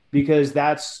 because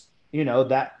that's,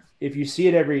 that if you see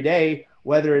it every day,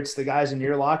 whether it's the guys in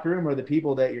your locker room or the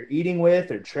people that you're eating with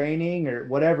or training or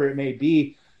whatever it may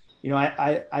be,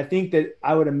 I think that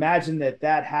I would imagine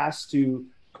that has to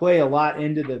play a lot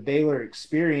into the Baylor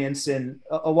experience. And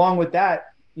along with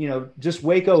that, just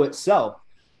Waco itself,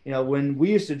 when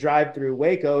we used to drive through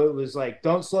Waco, it was like,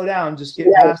 don't slow down, just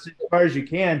get past it as far as you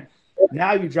can.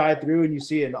 Now you drive through and you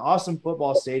see an awesome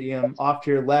football stadium off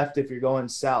to your left if you're going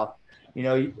south.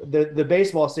 The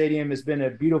baseball stadium has been a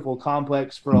beautiful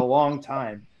complex for a long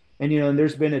time, and and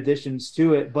there's been additions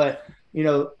to it. But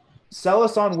sell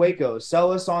us on Waco,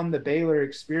 sell us on the Baylor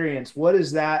experience. What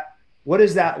is that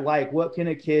like? What can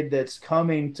a kid that's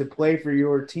coming to play for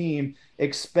your team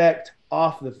expect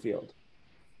off the field?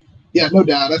 Yeah, no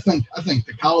doubt. I think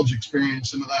the college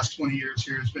experience in the last 20 years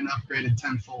here has been upgraded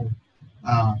tenfold.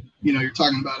 You're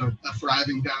talking about a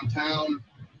thriving downtown.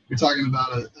 You're talking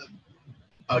about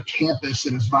a campus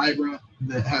that is vibrant,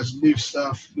 that has new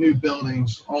stuff, new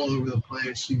buildings all over the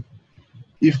place.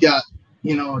 You've got,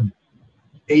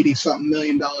 $80-something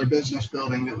million business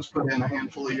building that was put in a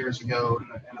handful of years ago,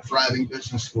 and a thriving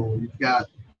business school. You've got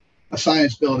a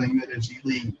science building that is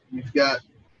elite. You've got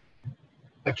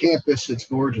a campus that's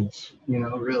gorgeous,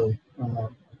 really.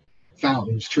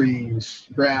 Fountains, trees,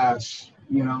 grass,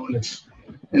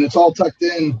 and it's all tucked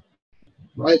in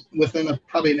right within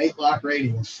probably an 8-block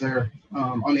radius there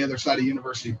on the other side of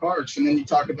University Parks. And then you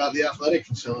talk about the athletic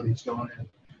facilities going in.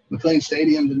 McLean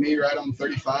Stadium, to me, right on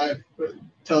 35,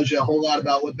 tells you a whole lot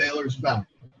about what Baylor's about.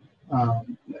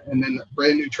 And then the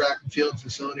brand new track and field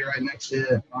facility right next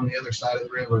to it on the other side of the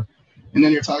river. And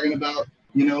then you're talking about,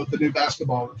 the new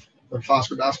basketball, the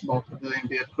Foster basketball pavilion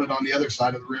being put on the other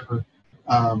side of the river,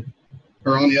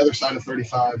 or on the other side of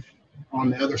 35, on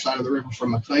the other side of the river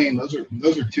from McLean. Those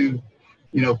are two,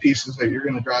 pieces that you're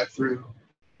going to drive through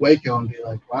Waco and be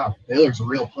like, wow, Baylor's a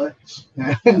real place.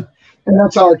 And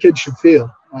that's how our kids should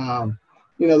feel.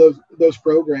 Those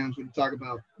programs, when you talk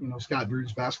about, Scott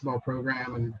Drew's basketball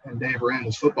program and Dave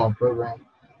Aranda's football program,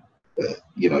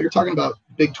 you're talking about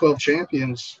Big 12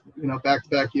 champions,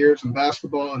 back-to-back years in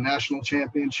basketball, a national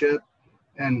championship,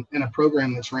 and a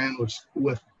program that's ran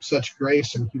with such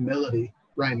grace and humility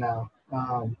right now.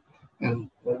 And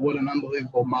what an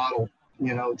unbelievable model,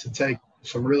 to take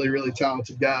some really, really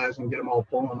talented guys and get them all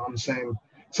pulling on the same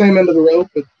end of the rope,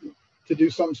 but to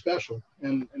do something special.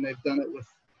 And they've done it with,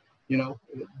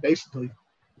 basically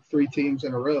 3 teams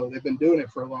in a row. They've been doing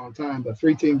it for a long time, but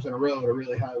 3 teams in a row at a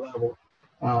really high level.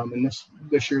 And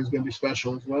this year is going to be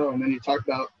special as well. And then you talk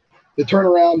about the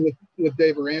turnaround with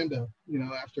Dave Aranda,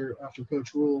 after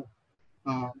Coach Rule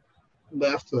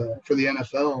left for the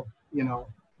NFL,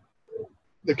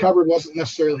 the cupboard wasn't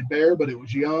necessarily bare, but it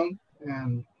was young.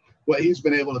 And what he's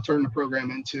been able to turn the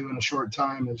program into in a short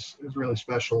time is really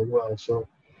special as well. So,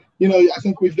 I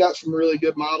think we've got some really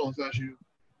good models, as you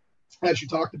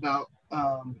talked about,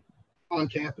 on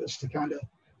campus to kind of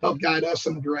help guide us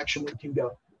in the direction we can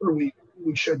go, or we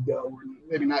should go, or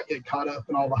maybe not get caught up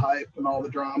in all the hype and all the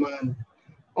drama and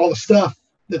all the stuff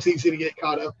that's easy to get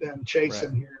caught up in chasing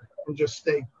right here, and just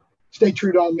stay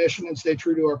true to our mission and stay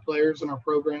true to our players and our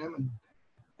program,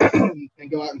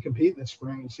 and go out and compete this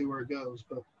spring and see where it goes.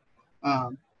 But,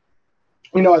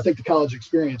 I think the college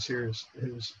experience here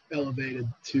is elevated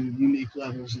to unique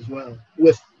levels as well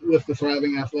with the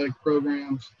thriving athletic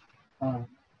programs.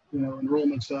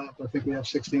 Enrollment's up. I think we have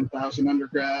 16,000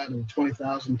 undergrad and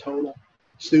 20,000 total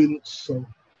students. So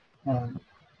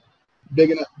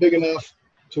big enough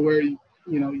to where you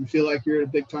feel like you're at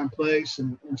a big time place,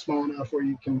 and small enough where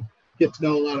you can get to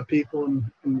know a lot of people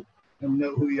and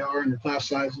know who you are, and your class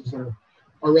sizes are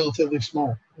relatively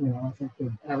small. I think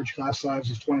the average class size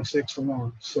is 26 to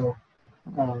 1. So,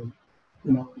 and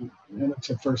it's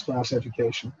a first class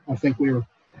education. I think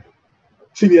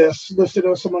CBS listed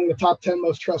us among the top 10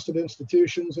 most trusted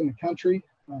institutions in the country.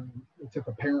 We took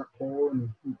a parent poll,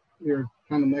 and we were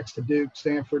kind of next to Duke,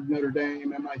 Stanford, Notre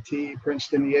Dame, MIT,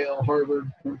 Princeton, Yale,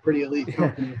 Harvard. We're a pretty elite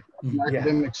company from an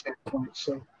academic standpoint.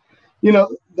 So,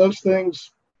 those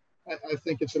things, I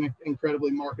think it's an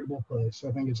incredibly marketable place.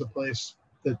 I think it's a place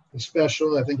that is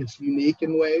special. I think it's unique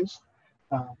in ways.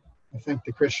 I think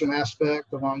the Christian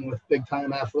aspect, along with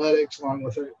big-time athletics, along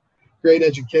with a great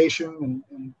education,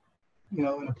 and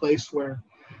in a place where,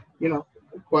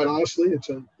 quite honestly,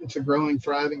 it's a growing,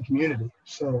 thriving community.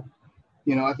 So,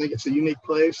 I think it's a unique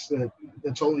place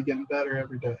that's only getting better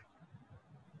every day.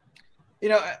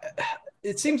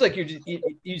 It seems like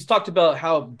you talked about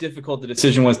how difficult the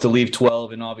decision was to leave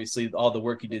 12, and obviously all the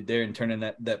work you did there and turning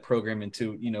that program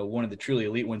into, one of the truly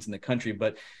elite ones in the country.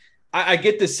 But I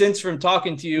get the sense from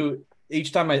talking to you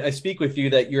each time I speak with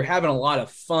you that you're having a lot of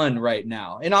fun right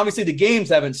now. And obviously the games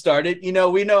haven't started. We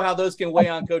know how those can weigh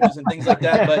on coaches and things like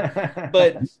that.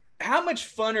 But how much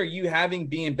fun are you having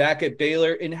being back at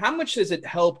Baylor, and how much has it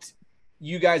helped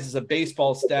you guys as a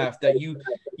baseball staff that you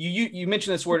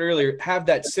mentioned this word earlier, have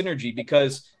that synergy?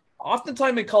 Because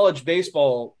oftentimes in college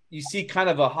baseball, you see kind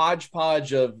of a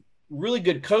hodgepodge of really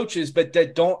good coaches, but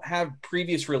that don't have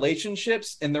previous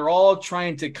relationships, and they're all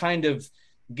trying to kind of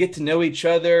get to know each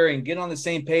other and get on the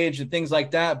same page and things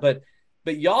like that. But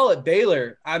y'all at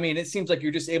Baylor, I mean, it seems like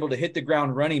you're just able to hit the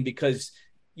ground running because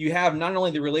you have not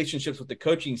only the relationships with the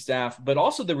coaching staff, but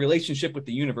also the relationship with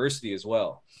the university as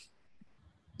well.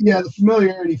 Yeah, the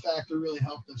familiarity factor really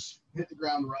helped us hit the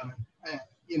ground running,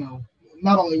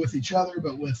 not only with each other,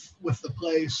 but with the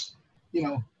place.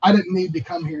 I didn't need to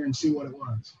come here and see what it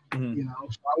was, so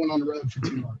I went on the road for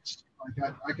 2 months.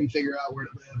 Like I can figure out where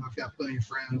to live. I've got plenty of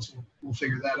friends. We'll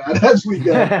figure that out as we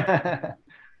go.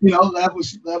 That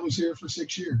was here for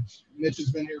 6 years. Mitch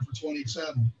has been here for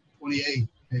 27, 28,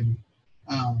 maybe.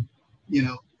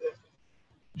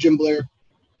 Jim Blair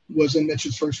was in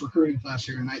Mitch's first recruiting class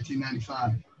here in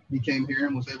 1995. He came here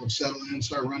and was able to settle in and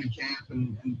start running camp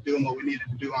and doing what we needed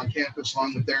to do on campus,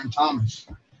 along with Darren Thomas,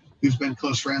 who's been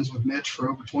close friends with Mitch for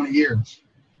over 20 years.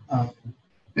 And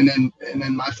then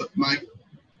my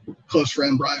close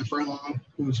friend Brian Furlong,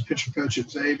 who was a pitching coach at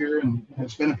Xavier and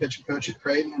has been a pitching coach at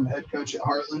Creighton and the head coach at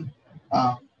Heartland.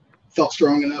 Felt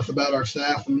strong enough about our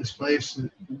staff in this place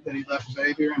that he left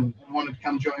Xavier and wanted to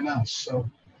come join us. So,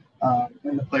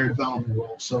 in the player development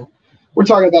role. So, we're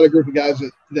talking about a group of guys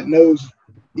that knows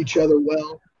each other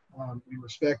well. We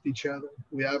respect each other.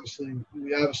 We obviously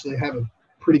have a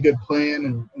pretty good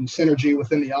plan and synergy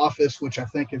within the office, which I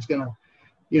think is going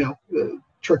to,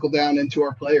 trickle down into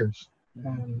our players.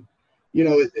 And,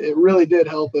 it really did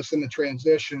help us in the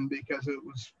transition because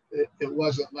it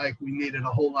wasn't like we needed a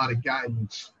whole lot of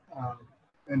guidance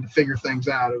and to figure things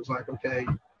out. It was like, okay,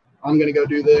 I'm going to go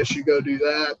do this, you go do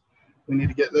that. We need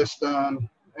to get this done.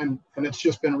 And it's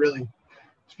just been really,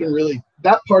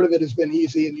 that part of it has been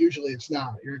easy, and usually it's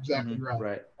not. You're exactly right.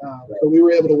 Right. So we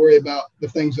were able to worry about the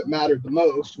things that mattered the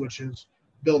most, which is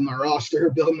building our roster,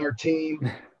 building our team,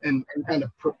 and kind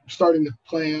of starting to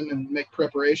plan and make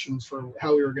preparations for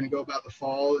how we were going to go about the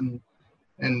fall and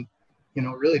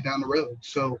really down the road.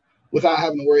 So without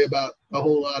having to worry about a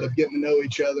whole lot of getting to know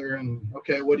each other and,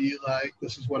 okay, what do you like?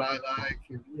 This is what I like.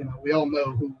 We all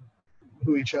know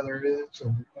who each other is.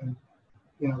 And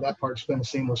that part's been a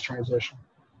seamless transition.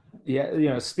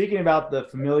 Yeah. Speaking about the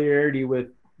familiarity with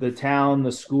the town,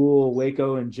 the school,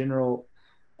 Waco in general,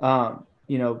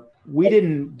 we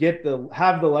didn't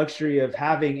have the luxury of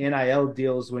having NIL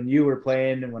deals when you were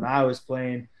playing and when I was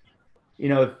playing.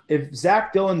 If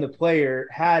Zach Dillon, the player,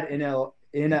 had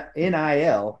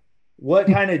NIL, what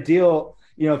kind of deal,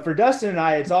 for Dustin and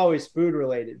I, it's always food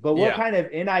related, but what kind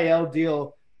of NIL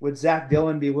deal would Zach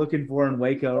Dillon be looking for in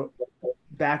Waco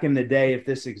back in the day if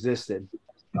this existed?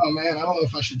 Oh man, I don't know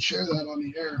if I should share that on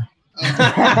the air.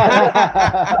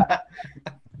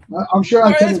 I'm sure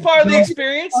that's part of the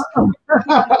experience.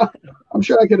 I'm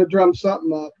sure I could have drummed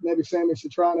something up. Maybe Sammy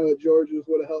Citrano at Georgia's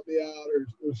would have helped me out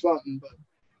or something. But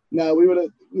no, we would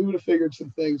have figured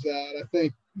some things out. I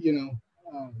think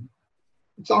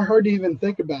it's all hard to even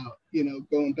think about.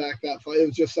 Going back that far, it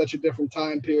was just such a different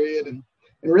time period and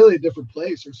really a different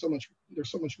place. There's so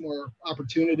much more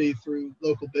opportunity through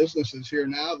local businesses here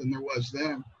now than there was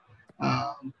then.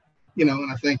 And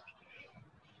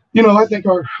I think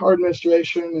our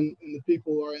administration and the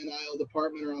people, our NIL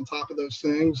department, are on top of those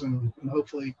things, and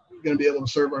hopefully going to be able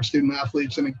to serve our student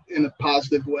athletes in a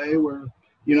positive way where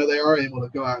they are able to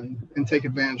go out and take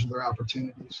advantage of their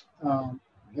opportunities.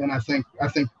 And I think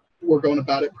we're going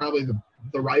about it probably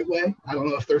the right way. I don't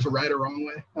know if there's a right or wrong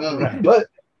way, but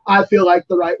I feel like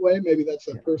the right way. Maybe that's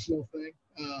a personal thing.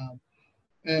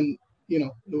 And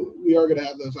we are going to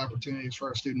have those opportunities for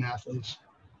our student athletes.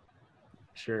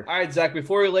 Sure. All right, Zach,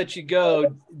 before we let you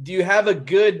go, do you have a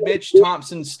good Mitch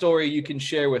Thompson story you can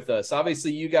share with us?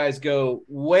 Obviously, you guys go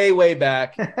way, way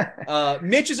back.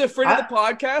 Mitch is a friend of the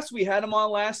podcast. We had him on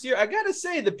last year. I got to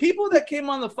say, the people that came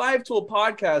on the 5-Tool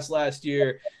podcast last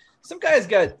year, some guys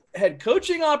got head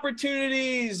coaching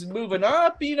opportunities, moving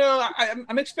up.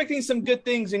 I'm expecting some good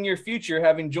things in your future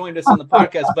having joined us on the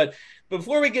podcast. But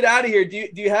before we get out of here, do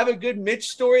you have a good Mitch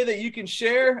story that you can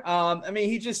share?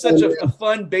 He's just such a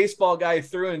fun baseball guy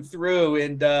through and through.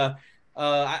 And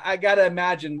I got to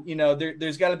imagine,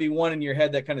 there's got to be one in your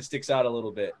head that kind of sticks out a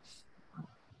little bit.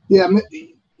 Yeah,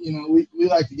 we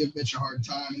like to give Mitch a hard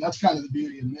time, and that's kind of the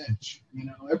beauty of Mitch.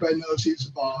 Everybody knows he's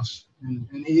the boss,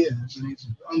 and he is, and he's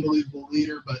an unbelievable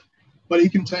leader. But he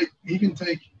can take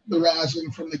the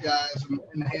razzing from the guys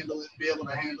and handle it, and be able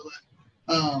to handle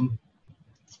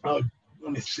it.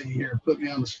 Let me see here. Put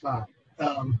me on the spot.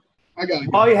 I gotta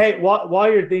go.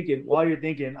 While you're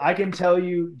thinking, I can tell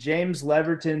you James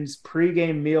Leverton's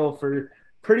pregame meal for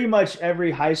pretty much every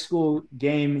high school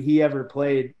game he ever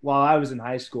played while I was in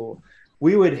high school.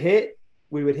 We would hit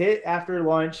after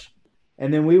lunch,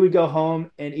 and then we would go home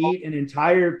and eat an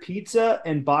entire pizza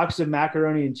and box of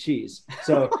macaroni and cheese.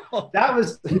 So that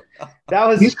was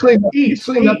he's cleaned up the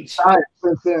side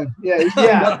since then. Yeah, he's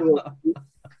cleaned up a little.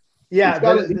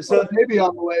 So maybe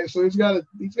on the way, so he's got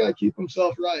to keep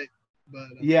himself right. But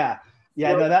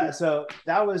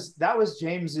that was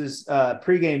James's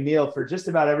pregame meal for just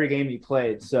about every game he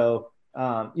played. So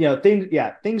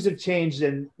things have changed,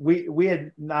 and we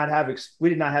did not have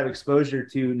exposure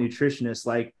to nutritionists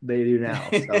like they do now.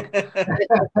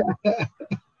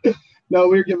 So. No,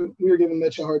 we were giving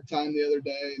Mitch a hard time the other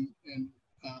day, and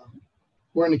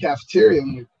we're in the cafeteria,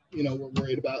 and we're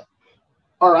worried about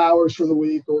our hours for the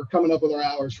week, or coming up with our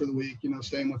hours for the week,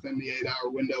 staying within the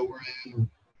 8-hour window we're in.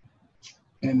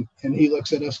 And he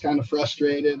looks at us kind of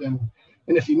frustrated. And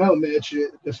if you know Mitch,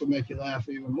 this would make you laugh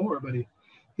even more, but he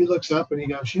looks up and he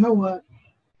goes, you know what?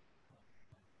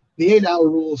 The 8-hour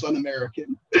rule is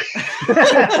un-American.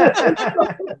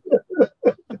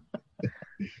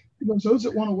 He goes, those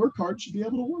that want to work hard should be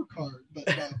able to work hard. But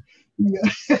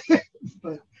yeah,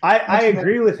 but I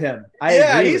agree with him.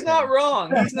 He's not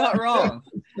wrong. He's not wrong.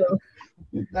 So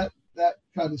that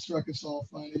kind of struck us all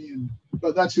funny,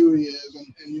 but that's who he is,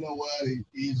 and you know what?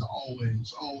 He's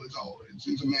always.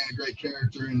 He's a man of great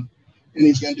character, and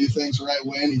he's going to do things the right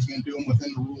way, and he's going to do them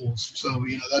within the rules. So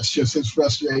that's just his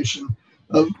frustration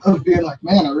of being like,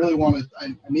 man,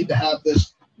 I need to have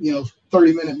this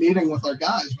 30-minute meeting with our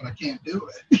guys, but I can't do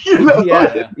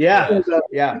it. Yeah.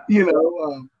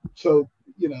 So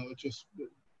it just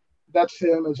that's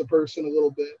him as a person a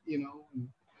little bit,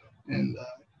 and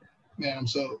man, I'm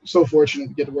so fortunate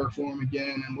to get to work for him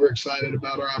again, and we're excited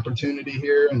about our opportunity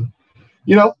here, and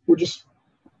we're just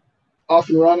off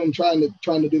and running, trying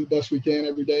to do the best we can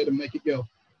every day to make it go.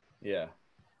 Yeah.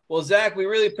 Well, Zach, we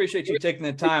really appreciate you taking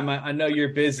the time. I know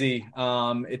you're busy.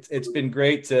 It's been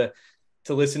great to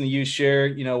listen to you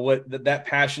share, what that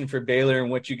passion for Baylor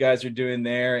and what you guys are doing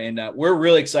there. And we're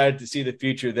really excited to see the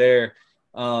future there.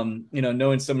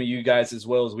 Knowing some of you guys as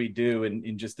well as we do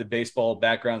and just the baseball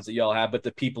backgrounds that y'all have, but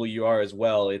the people you are as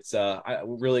well. It's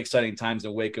really exciting times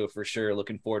in Waco for sure.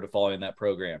 Looking forward to following that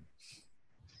program.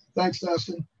 Thanks,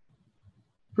 Dustin.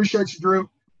 Appreciate you, Drew.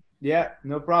 Yeah,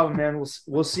 no problem, man.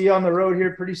 We'll see you on the road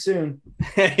here pretty soon.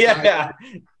 Yeah.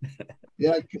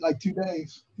 Yeah, like 2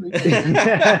 days. 3 days.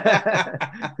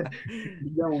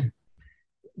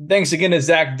 Thanks again to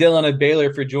Zach Dillon of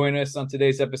Baylor for joining us on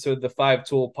today's episode of the Five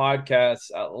Tool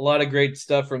Podcast. A lot of great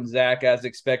stuff from Zach as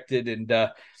expected, and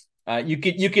you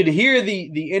could hear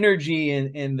the energy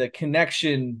and the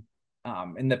connection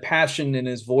and the passion in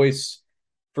his voice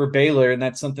for Baylor, and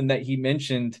that's something that he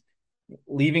mentioned.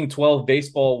 Leaving 12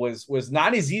 baseball was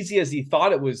not as easy as he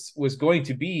thought it was going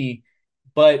to be,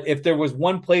 but if there was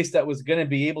one place that was going to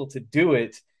be able to do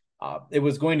it, it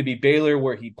was going to be Baylor,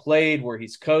 where he played, where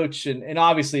he's coached, and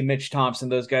obviously Mitch Thompson.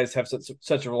 Those guys have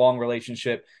such a long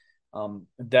relationship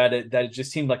that it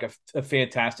just seemed like a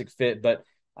fantastic fit. But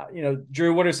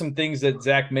Drew, what are some things that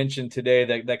Zach mentioned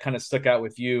today that kind of stuck out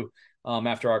with you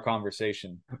after our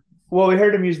conversation? Well, we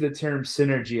heard him use the term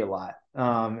synergy a lot,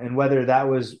 and whether that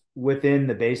was within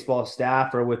the baseball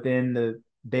staff or within the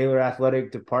Baylor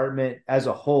athletic department as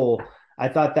a whole, I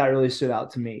thought that really stood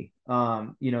out to me.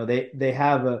 They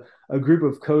have a group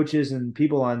of coaches and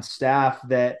people on staff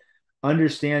that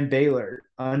understand Baylor,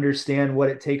 understand what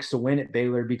it takes to win at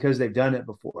Baylor because they've done it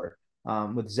before.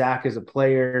 With Zach as a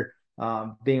player,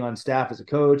 being on staff as a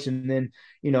coach, and then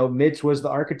Mitch was the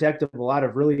architect of a lot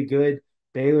of really good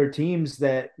Baylor teams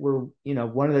that were,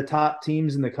 one of the top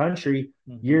teams in the country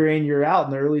year in, year out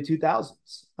in the early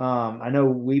 2000s. I know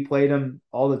we played them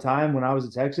all the time when I was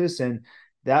at Texas, and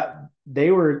that they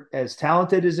were as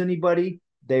talented as anybody.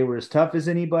 They were as tough as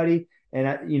anybody. And,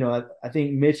 I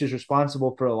think Mitch is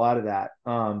responsible for a lot of that.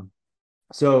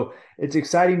 So it's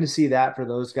exciting to see that for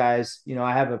those guys.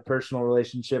 I have a personal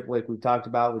relationship, like we talked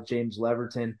about, with James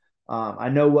Leverton. I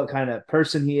know what kind of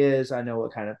person he is. I know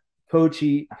what kind of coach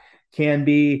he can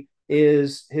be.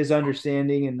 Is his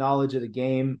understanding and knowledge of the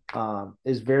game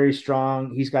is very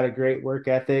strong. He's got a great work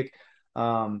ethic.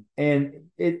 And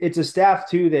it's a staff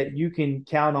too that you can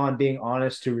count on being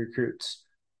honest to recruits.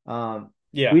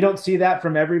 We don't see that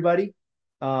from everybody.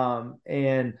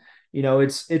 And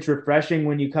it's refreshing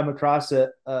when you come across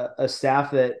a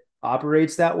staff that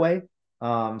operates that way.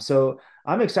 So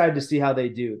I'm excited to see how they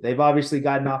do. They've obviously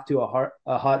gotten off to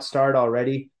a hot start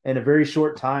already in a very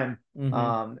short time.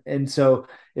 And so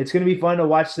it's going to be fun to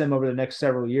watch them over the next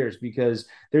several years, because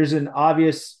there's an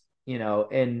obvious,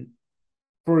 and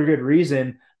for a good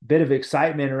reason, bit of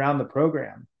excitement around the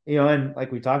program, and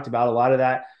like we talked about, a lot of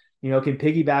that, can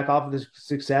piggyback off of the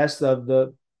success of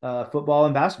the football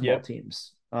and basketball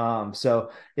teams. So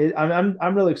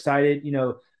I'm really excited.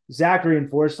 Zach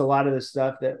reinforced a lot of the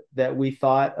stuff that we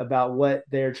thought about what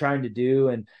they're trying to do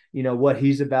and, what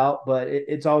he's about, but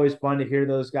it's always fun to hear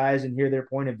those guys and hear their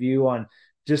point of view on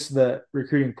just the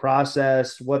recruiting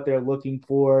process, what they're looking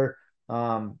for,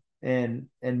 and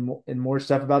more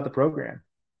stuff about the program.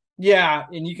 Yeah.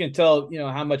 And you can tell,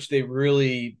 how much they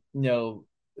really, the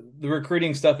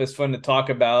recruiting stuff is fun to talk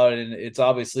about. And it's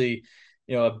obviously,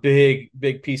 a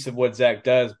big piece of what Zach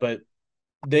does, but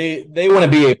they want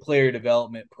to be a player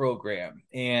development program.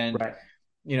 And, right.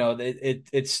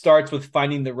 It starts with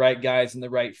finding the right guys and the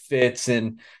right fits.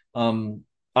 And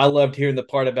I loved hearing the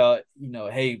part about,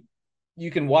 hey, you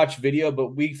can watch video,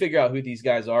 but we figure out who these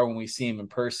guys are when we see them in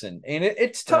person. And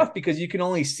it's tough because you can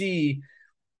only see,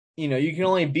 you can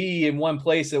only be in one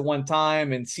place at one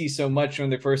time and see so much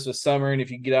when the first of summer. And if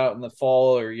you get out in the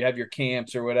fall or you have your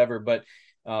camps or whatever, but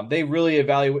They really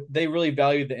value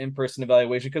the in-person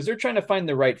evaluation because they're trying to find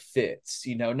the right fits,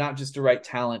 not just the right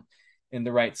talent and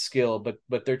the right skill,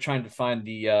 but they're trying to find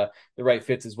the right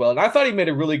fits as well. And I thought he made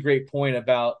a really great point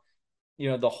about,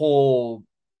 the whole,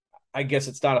 I guess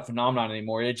it's not a phenomenon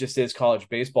anymore. It just is college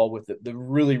baseball with the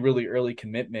really, really early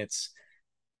commitments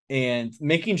and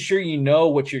making sure you know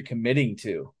what you're committing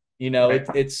to. Right.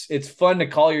 It's fun to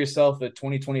call yourself a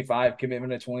 2025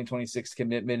 commitment, a 2026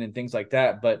 commitment, and things like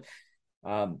that. But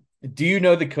do you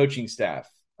know the coaching staff?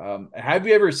 Have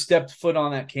you ever stepped foot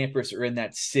on that campus or in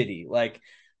that city? Like,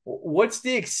 what's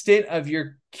the extent of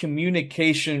your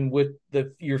communication with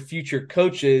your future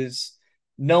coaches,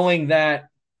 knowing that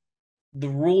the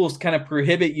rules kind of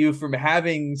prohibit you from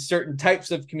having certain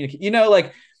types of communication?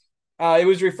 It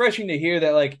was refreshing to hear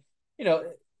that, like,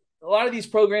 a lot of these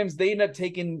programs, they end up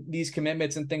taking these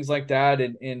commitments and things like that.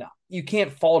 And you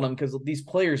can't fault them because these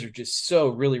players are just so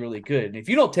really, really good. And if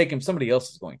you don't take them, somebody else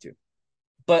is going to.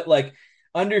 But like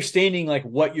understanding like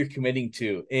what you're committing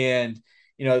to. And,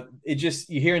 you're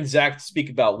hearing Zach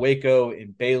speak about Waco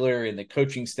and Baylor and the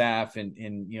coaching staff and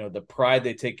the pride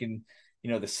they take in,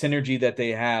 the synergy that they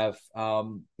have.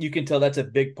 You can tell that's a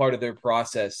big part of their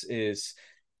process is,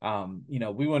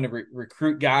 we want to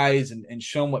recruit guys and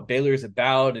show them what Baylor is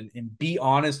about and be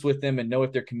honest with them and know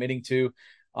what they're committing to,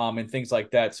 and things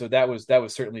like that. So that was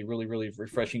certainly really, really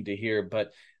refreshing to hear.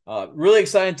 But really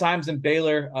exciting times in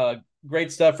Baylor.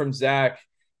 Great stuff from Zach.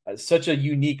 Such a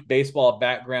unique baseball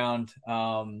background.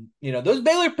 Those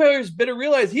Baylor players better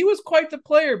realize he was quite the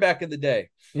player back in the day.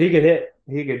 He could hit.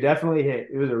 He could definitely hit.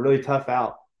 It was a really tough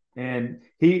out, and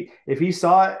if he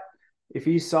saw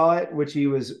it, which he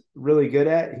was really good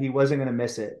at, he wasn't going to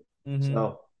miss it. Mm-hmm.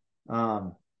 So,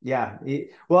 yeah.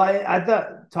 I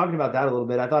thought, talking about that a little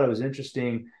bit, I thought it was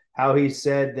interesting how he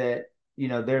said that,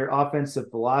 their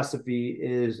offensive philosophy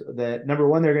is that, number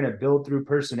one, they're going to build through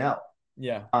personnel.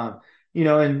 Yeah.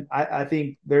 And I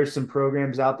think there's some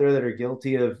programs out there that are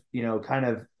guilty of, kind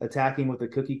of attacking with a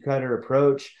cookie cutter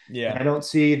approach. Yeah. And I don't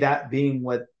see that being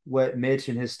what Mitch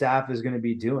and his staff is going to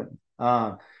be doing.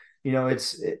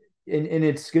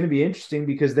 It's going to be interesting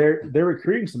because they're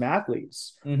recruiting some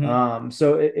athletes. Mm-hmm.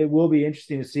 So it will be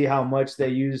interesting to see how much they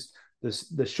use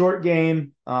the short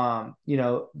game,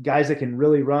 guys that can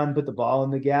really run, put the ball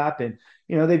in the gap. And,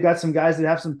 they've got some guys that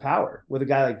have some power with a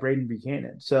guy like Braden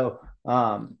Buchanan. So,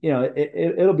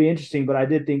 it'll be interesting, but I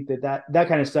did think that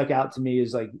kind of stuck out to me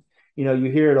is like,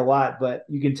 you hear it a lot, but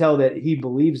you can tell that he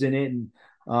believes in it.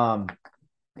 And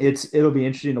it'll be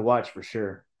interesting to watch for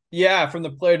sure. Yeah, from the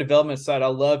player development side, I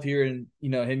love hearing,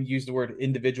 him use the word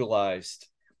individualized.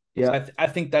 Yeah. So I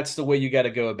think that's the way you got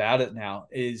to go about it now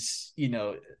is,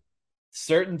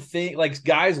 certain things, like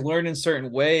guys learn in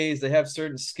certain ways. They have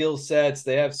certain skill sets.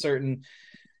 They have certain,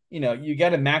 you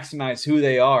got to maximize who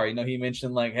they are. He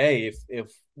mentioned like, hey,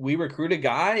 if we recruit a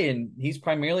guy and he's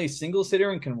primarily a single hitter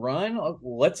and can run,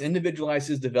 let's individualize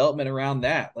his development around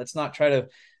that. Let's not try to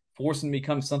force him to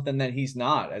become something that he's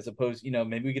not, as opposed,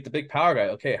 maybe we get the big power guy.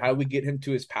 Okay, how do we get him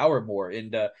to his power more?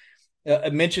 And I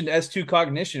mentioned S2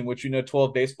 cognition, which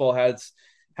 12 baseball has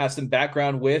some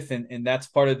background with, and that's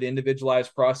part of the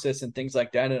individualized process and things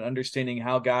like that, and understanding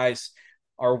how guys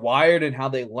are wired and how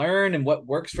they learn and what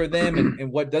works for them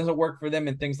and what doesn't work for them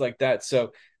and things like that.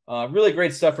 So really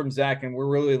great stuff from Zach, and we're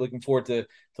really looking forward to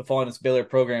following this Baylor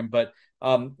program. But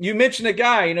you mentioned a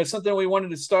guy, something we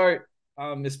wanted to start,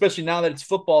 especially now that it's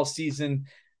football season.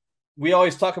 We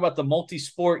always talk about the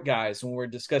multi-sport guys when we're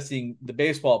discussing the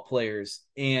baseball players,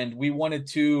 and we wanted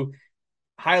to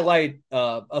highlight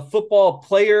a football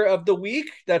player of the week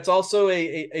that's also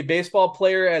a baseball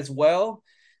player as well,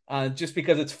 just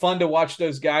because it's fun to watch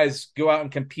those guys go out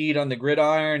and compete on the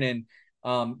gridiron. And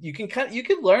you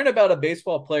can learn about a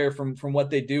baseball player from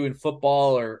what they do in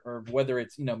football, or whether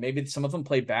it's, maybe some of them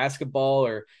play basketball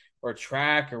or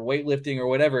track or weightlifting or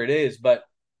whatever it is. But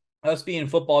us being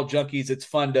football junkies, it's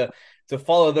fun to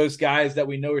follow those guys that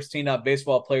we know are standout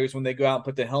baseball players when they go out and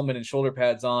put the helmet and shoulder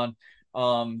pads on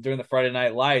during the Friday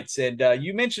Night Lights. And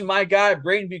you mentioned my guy,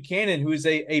 Braden Buchanan, who is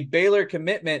a Baylor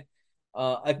commitment,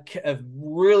 a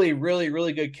really, really,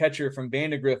 really good catcher from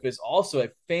Vandergrift, is also a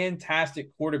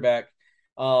fantastic quarterback.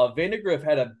 Vandergrift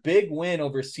had a big win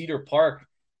over Cedar Park,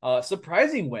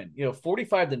 surprising win,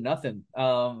 45-0.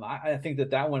 I think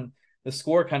that one, the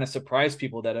score kind of surprised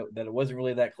people that it wasn't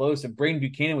really that close. And Braden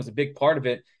Buchanan was a big part of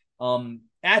it.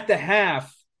 At the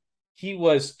half, he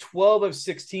was 12 of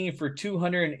 16 for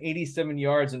 287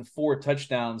 yards and 4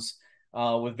 touchdowns,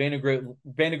 with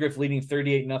Vandergrift leading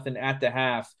 38-0 at the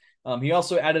half. He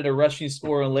also added a rushing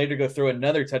score and later go throw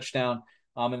another touchdown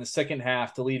in the second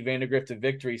half to lead Vandergrift to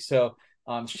victory. So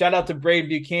shout out to Braden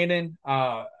Buchanan.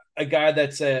 a guy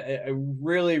that's a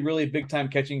really, really big time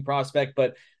catching prospect,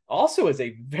 but also is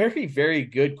a very, very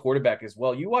good quarterback as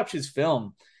well. You watch his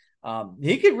film.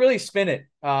 He could really spin it.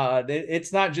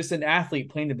 It's not just an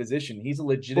athlete playing the position. He's a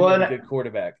legitimately good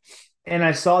quarterback. And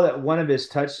I saw that one of his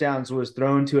touchdowns was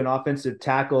thrown to an offensive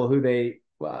tackle who they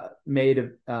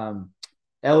made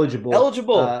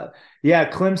eligible. Yeah,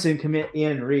 Clemson commit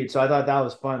Ian Reed. So I thought that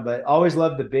was fun, but always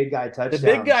loved the big guy touchdowns. The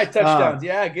big guy touchdowns.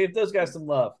 Yeah, give those guys some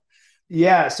love.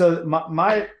 Yeah, so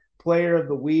my player of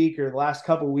the week or the last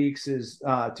couple of weeks is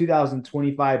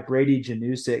 2025 Brady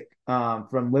Janusik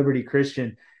from Liberty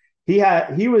Christian.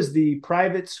 He was the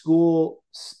private school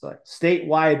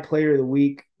statewide player of the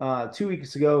week 2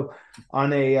 weeks ago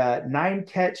on a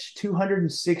 9-catch,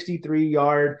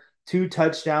 263-yard,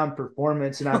 2-touchdown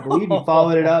performance, and I believe he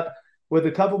followed it up with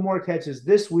a couple more catches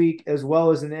this week as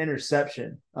well as an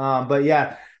interception. But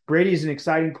yeah, Brady's an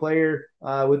exciting player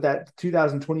with that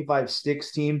 2025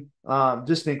 Sticks team.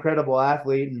 Just an incredible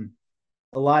athlete and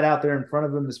a lot out there in front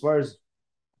of him as far as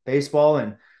baseball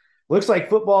and looks like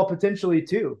football potentially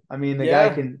too. I mean, the guy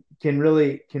can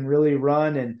really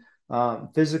run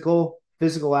and physical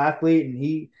athlete,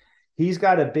 and he's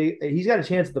got a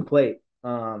chance at the plate.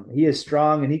 He is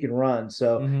strong and he can run,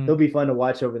 so he'll be fun to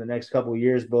watch over the next couple of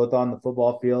years, both on the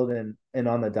football field and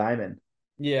on the diamond.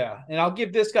 Yeah, and I'll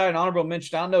give this guy an honorable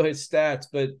mention. I don't know his stats,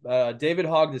 but David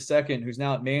Hogg II, who's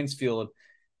now at Mansfield,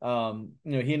 he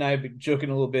and I have been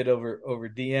joking a little bit over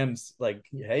DMs, like,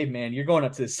 hey man, you're going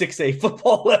up to the 6A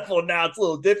football level now. It's a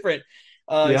little different.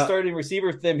 Starting receiver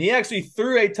with them. He actually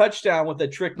threw a touchdown with a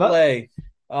trick play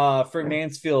for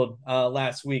Mansfield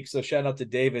last week. So shout out to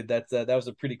David. That was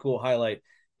a pretty cool highlight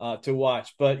to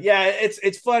watch. But yeah,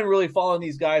 it's fun really following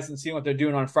these guys and seeing what they're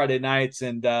doing on Friday nights,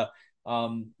 and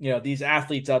these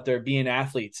athletes out there being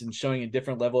athletes and showing a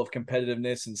different level of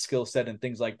competitiveness and skill set and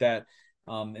things like that.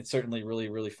 It's certainly really,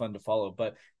 really fun to follow.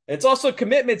 But it's also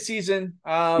commitment season.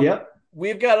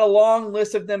 We've got a long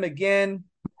list of them again.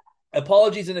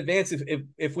 Apologies in advance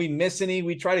if we miss any.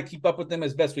 We try to keep up with them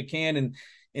as best we can, and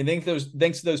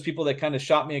thanks to those people that kind of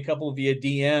shot me a couple via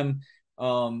DM,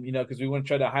 because we want to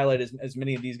try to highlight as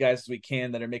many of these guys as we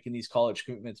can that are making these college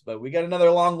commitments. But we got another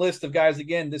long list of guys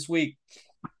again this week.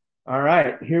 All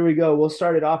right, here we go. We'll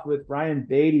start it off with Ryan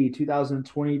Beatty,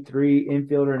 2023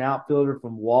 infielder and outfielder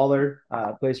from Waller,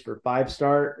 plays for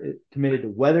 5-star, committed to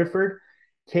Weatherford.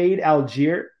 Cade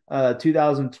Algier,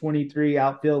 2023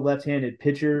 outfield left-handed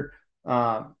pitcher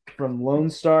from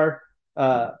Lone Star,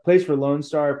 plays for Lone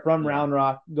Star from Round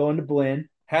Rock, going to Blinn.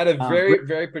 Had a very,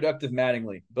 very productive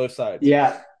Mattingly, both sides.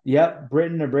 Yeah. Yep.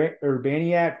 Britton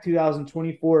Urbaniak,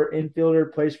 2024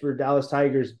 infielder, plays for Dallas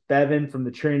Tigers. Bevan from the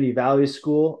Trinity Valley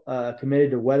School,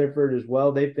 committed to Weatherford as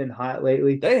well. They've been hot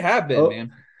lately. They have been,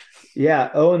 man. Yeah.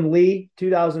 Owen Lee,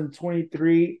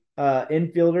 2023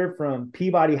 infielder from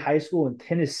Peabody High School in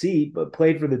Tennessee, but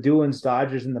played for the Doolins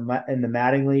Dodgers in the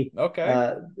Mattingly.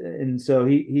 Okay. And so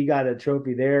he got a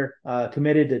trophy there.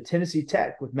 Committed to Tennessee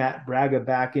Tech with Matt Braga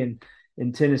back in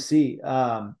Tennessee.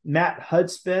 Matt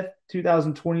Hudspeth,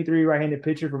 2023 right-handed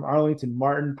pitcher from Arlington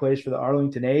Martin, plays for the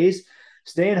Arlington A's.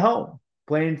 Staying home,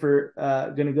 playing for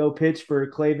going to go pitch for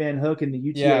Clay Van Hook and the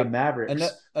UTA Mavericks.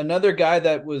 Another guy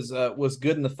that was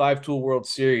good in the 5-Tool World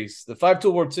Series. The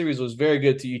 5-Tool World Series was very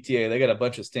good to UTA. They got a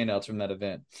bunch of standouts from that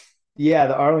event. Yeah,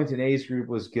 the Arlington A's group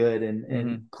was good,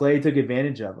 and Clay took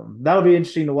advantage of them. That'll be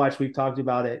interesting to watch. We've talked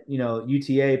about it.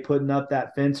 UTA putting up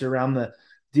that fence around the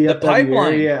DFW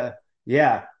pipeline area.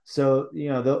 Yeah. So,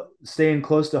 they'll staying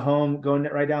close to home, going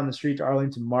right down the street to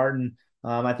Arlington Martin.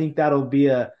 I think that'll be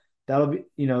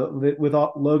with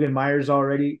Logan Myers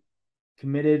already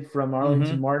committed from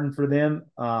Arlington Martin for them.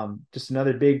 Just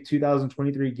another big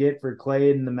 2023 get for Clay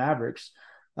and the Mavericks.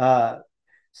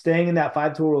 Staying in that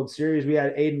 5-Tool World Series, we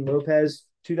had Aiden Lopez,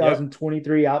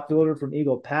 2023 outfielder from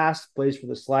Eagle Pass, plays for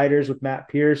the Sliders with Matt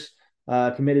Pierce.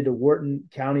 Committed to Wharton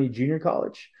County Junior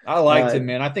College. I liked him,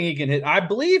 man. I think he can hit. I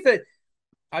believe that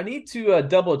I need to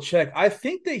double check. I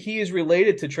think that he is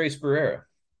related to Trace Barrera.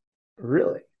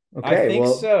 Really? Okay. I think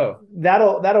so.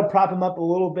 That'll prop him up a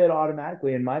little bit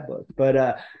automatically in my book.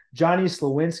 But Johnny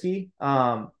Slawinski,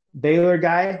 Baylor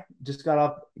guy, just got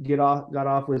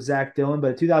off with Zach Dillon,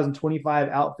 but a 2025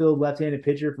 outfield left-handed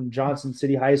pitcher from Johnson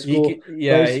City High School.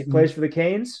 Plays for the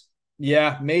Canes.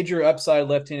 Yeah, major upside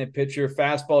left-handed pitcher,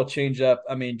 fastball, changeup.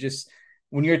 I mean, just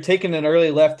when you're taking an early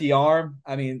lefty arm,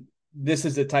 I mean, this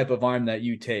is the type of arm that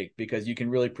you take because you can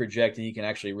really project and you can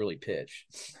actually really pitch.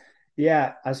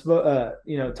 Yeah, I suppose,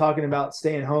 talking about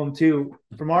staying home too,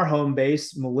 from our home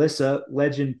base, Melissa,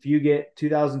 legend Fugit,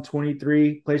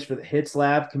 2023, plays for the Hits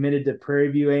Lab, committed to Prairie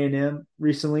View A&M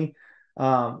recently.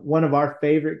 one of our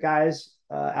favorite guys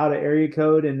out of area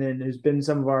code, and then who's been in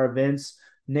some of our events,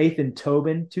 Nathan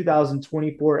Tobin,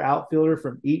 2024 outfielder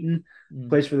from Eaton,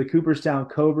 plays for the Cooperstown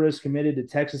Cobras, committed to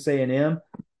Texas A&M.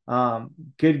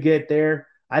 Good get there.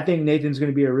 I think Nathan's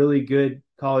going to be a really good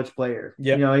college player.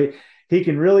 Yep. You know, he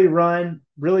can really run,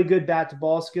 really good bat to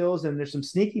ball skills, and there's some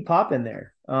sneaky pop in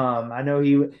there. I know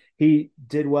he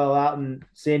did well out in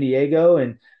San Diego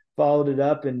and followed it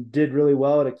up and did really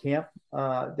well at a camp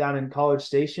down in College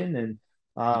Station,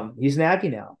 and he's an Aggie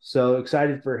now. So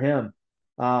excited for him.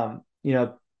 You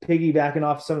know, piggybacking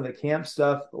off some of the camp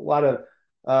stuff, a lot of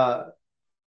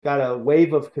got a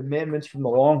wave of commitments from the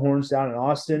Longhorns down in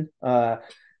Austin.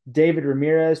 David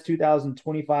Ramirez,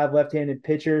 2025 left-handed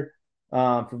pitcher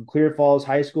from Clear Falls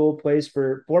High School, plays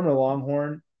for former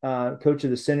Longhorn, coach of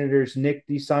the Senators, Nick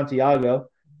DeSantiago.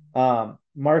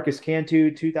 Marcus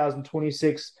Cantu,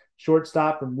 2026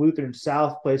 shortstop from Lutheran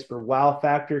South, plays for Wow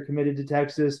Factor, committed to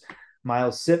Texas.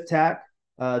 Miles Siptak,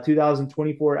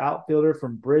 2024 outfielder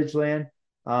from Bridgeland,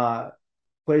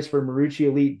 plays for Marucci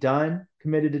Elite Dunn,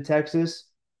 committed to Texas.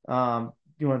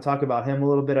 You want to talk about him a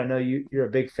little bit? I know you're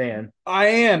a big fan. I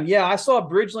am. Yeah, I saw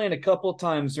Bridgeland a couple of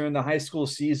times during the high school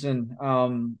season,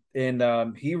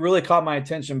 and he really caught my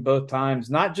attention both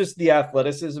times. Not just the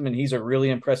athleticism, and he's a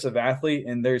really impressive athlete,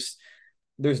 and there's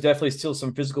definitely still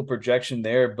some physical projection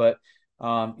there, but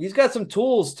he's got some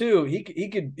tools too.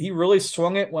 He really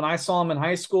swung it when I saw him in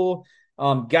high school.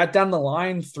 Got down the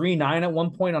line 3-9 at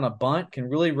one point on a bunt, can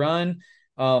really run.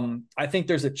 I think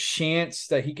there's a chance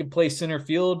that he can play center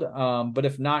field, but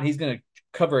if not, he's going to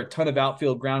cover a ton of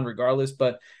outfield ground regardless.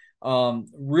 But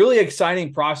really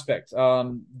exciting prospect.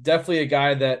 Definitely a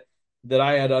guy that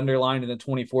I had underlined in the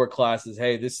 24 classes.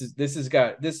 Hey, this is a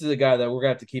guy that we're going to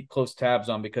have to keep close tabs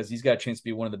on because he's got a chance to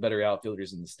be one of the better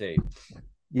outfielders in the state.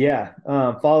 Yeah.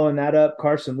 Following that up,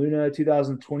 Carson Luna,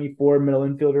 2024 middle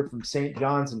infielder from St.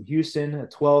 John's in Houston, a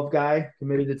 12 guy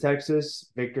committed to Texas.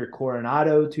 Victor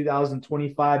Coronado,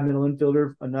 2025 middle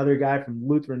infielder, another guy from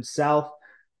Lutheran South,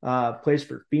 plays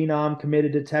for Phenom,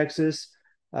 committed to Texas.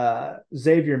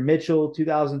 Xavier Mitchell,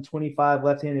 2025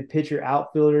 left-handed pitcher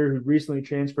outfielder who recently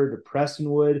transferred to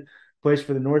Prestonwood, plays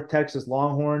for the North Texas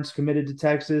Longhorns, committed to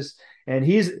Texas. And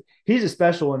he's a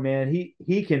special one, man.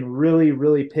 He can really,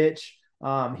 really pitch.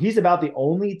 He's about the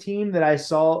only team that I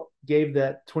saw gave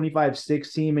that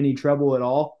 25-6 team any trouble at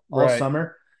all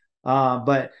summer.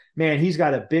 But man, he's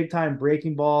got a big time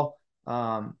breaking ball.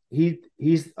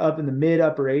 He's up in the mid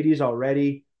upper 80s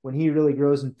already. When he really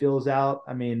grows and fills out,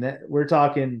 I mean, we're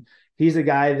talking, he's a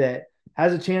guy that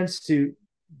has a chance to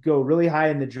go really high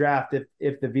in the draft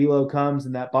if the velo comes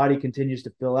and that body continues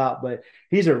to fill out. But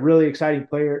he's a really exciting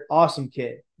player, awesome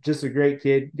kid, just a great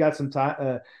kid. Got some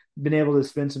time, been able to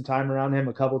spend some time around him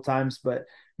a couple of times, but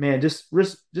man, just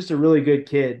a really good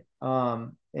kid.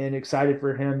 And excited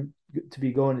for him to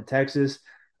be going to Texas.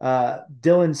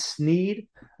 Dylan Sneed,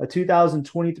 a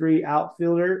 2023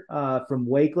 outfielder from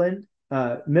Wakeland,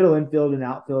 middle infield and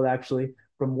outfield actually,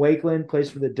 from Wakeland,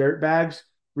 plays for the Dirtbags,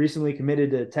 recently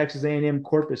committed to Texas A&M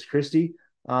Corpus Christi.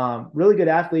 Really good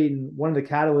athlete and one of the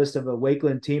catalysts of a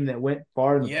Wakeland team that went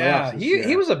far in the playoffs this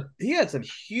year. He had some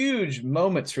huge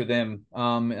moments for them.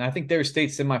 And I think they were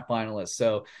state semifinalists.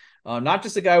 So not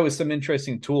just a guy with some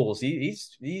interesting tools.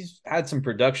 He's had some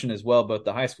production as well, both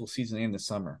the high school season and the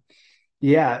summer.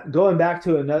 Yeah, going back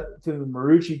to the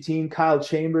Marucci team, Kyle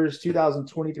Chambers,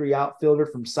 2023 outfielder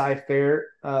from Cy-Fair,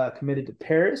 committed to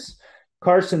Paris.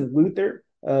 Carson Luther,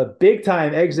 a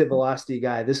big-time exit velocity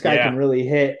guy. This guy can really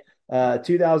hit.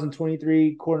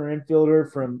 2023 corner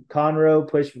infielder from Conroe,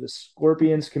 plays for the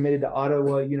Scorpions, committed to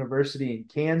Ottawa University in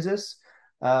Kansas.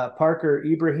 Parker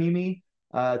Ibrahimi,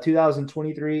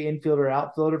 2023 infielder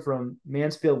outfielder from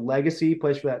Mansfield Legacy,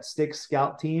 plays for that Sticks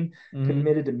Scout team,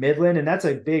 committed to Midland, and that's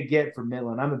a big get for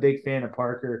Midland. I'm a big fan of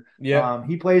Parker. Yeah,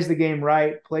 he plays the game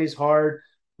right, plays hard,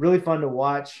 really fun to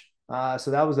watch.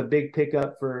 So that was a big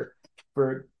pickup for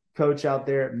coach out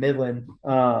there at Midland.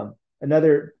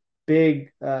 Another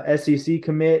big SEC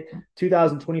commit,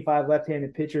 2025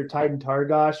 left-handed pitcher Titan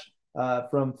Targosh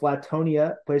from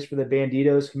Flatonia, plays for the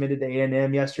Banditos, committed to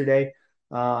A&M yesterday.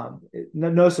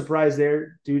 No surprise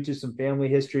there due to some family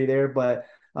history there, but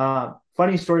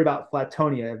funny story about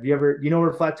Flatonia. You know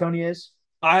where Flatonia is?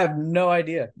 I have no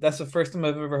idea. That's the first time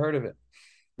I've ever heard of it.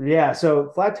 Yeah,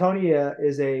 so Flatonia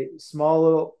is a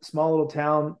small little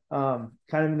town, kind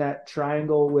of in that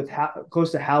triangle with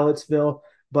close to Hallettsville.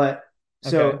 But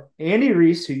so Andy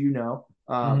Reese, who you know,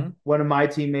 one of my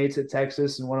teammates at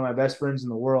Texas and one of my best friends in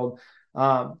the world,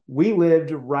 we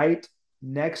lived right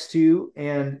next to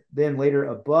and then later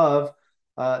above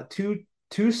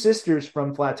two sisters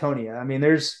from Flatonia. I mean,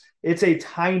 there's it's a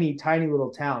tiny, tiny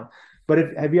little town.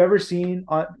 But have you ever seen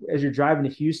as you're driving to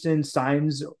Houston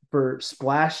signs for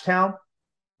Splash Town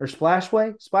or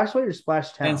Splashway or Splash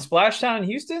And Town? Splashtown in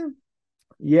Houston?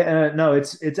 Yeah, no,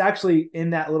 it's actually in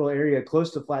that little area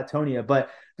close to Flatonia. But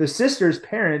the sister's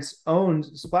parents owned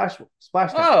Splash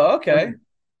Town. Oh, okay.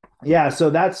 Yeah, so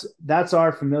that's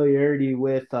our familiarity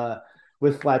with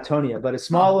Flatonia, but a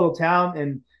small little town,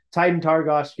 and Titan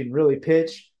Targosh can really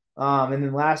pitch. And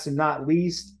then last and not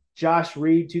least, Josh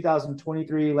Reed,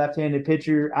 2023 left-handed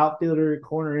pitcher, outfielder,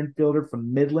 corner infielder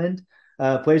from Midland,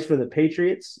 plays for the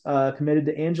Patriots, committed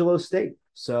to Angelo State.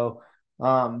 So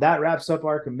that wraps up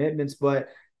our commitments. But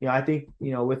I think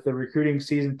with the recruiting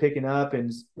season picking up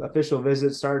and official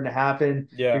visits starting to happen,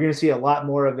 Yeah. you're going to see a lot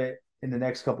more of it in the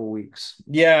next couple of weeks.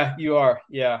 Yeah, you are.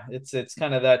 Yeah, it's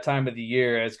kind of that time of the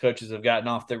year as coaches have gotten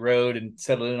off the road and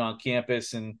settled in on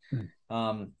campus, and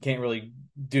can't really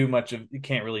do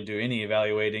any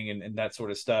evaluating and that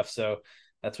sort of stuff. So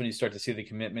that's when you start to see the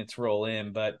commitments roll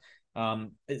in. But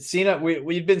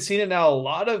we've been seeing it now. A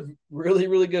lot of really,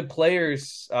 really good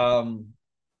players going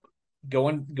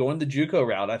the JUCO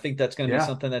route. I think that's going to be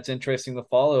something that's interesting to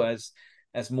follow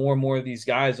as more and more of these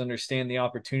guys understand the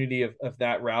opportunity of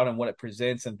that route and what it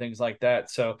presents and things like that.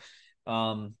 So,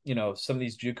 some of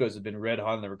these JUCOs have been red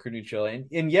hot on the recruiting trail.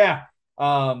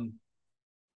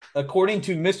 According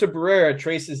to Mr. Barrera,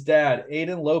 Trace's dad,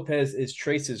 Aiden Lopez is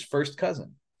Trace's first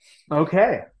cousin.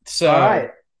 Okay. So, all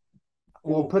right.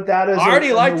 We'll put that as I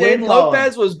already liked Aiden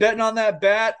Lopez, was betting on that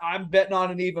bat. I'm betting on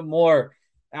it even more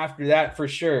after that for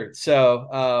sure.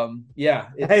 So,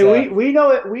 hey, we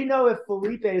know it. We know if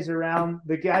Felipe is around,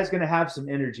 the guy's going to have some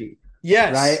energy.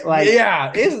 Yes. Right. Like,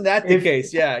 yeah. Isn't that the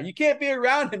case? Yeah. You can't be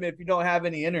around him if you don't have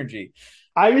any energy.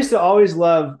 I used to always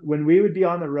love when we would be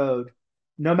on the road,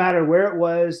 no matter where it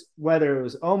was, whether it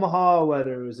was Omaha,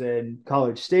 whether it was in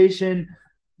College Station,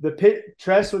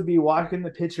 Tress would be walking the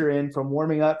pitcher in from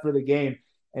warming up for the game.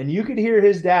 And you could hear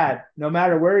his dad, no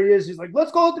matter where he is, he's like,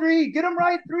 let's go 3, get him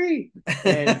right 3.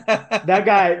 And that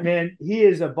guy, man, he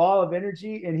is a ball of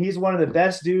energy, and he's one of the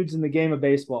best dudes in the game of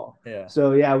baseball. Yeah.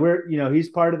 So, he's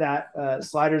part of that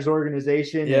Sliders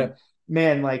organization. Yeah. And,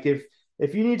 man, like if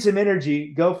you need some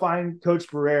energy, go find Coach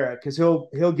Barrera, because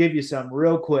he'll give you some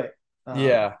real quick.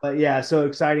 But, so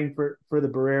exciting for the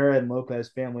Barrera and Lopez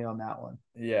family on that one.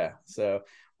 Yeah, so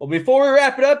 – well, before we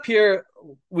wrap it up here,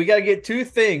 we got to get 2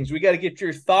 things. We got to get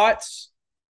your thoughts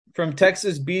from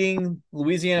Texas beating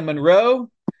Louisiana Monroe,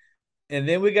 and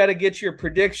then we got to get your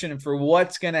prediction for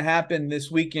what's going to happen this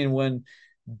weekend when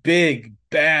big,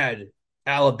 bad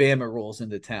Alabama rolls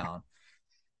into town.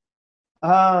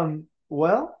 Are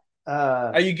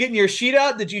you getting your sheet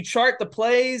out? Did you chart the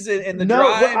plays and the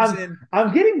drives?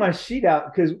 I'm getting my sheet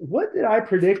out, because what did I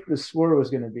predict the score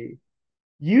was going to be?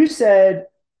 You said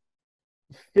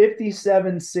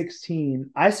 57-16.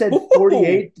 I said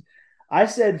 48. I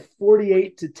said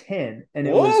 48-10, and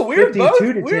it was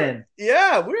 52-10.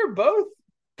 Yeah, we were both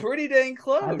pretty dang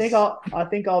close. I think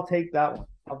I'll take that one.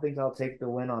 I think I'll take the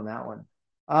win on that one.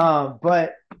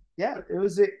 But yeah, it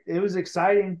was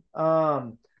exciting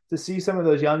to see some of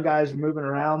those young guys moving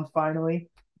around finally.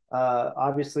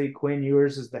 Obviously Quinn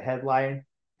Ewers is the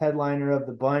headliner of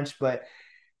the bunch, but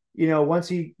once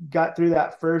he got through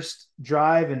that first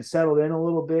drive and settled in a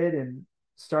little bit and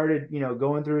started,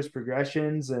 going through his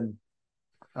progressions and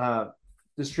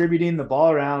distributing the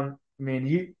ball around, I mean,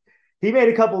 he made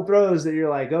a couple throws that you're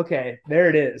like, okay, there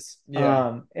it is.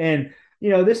 Yeah. And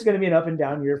this is going to be an up and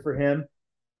down year for him.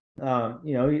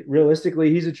 Realistically,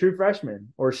 he's a true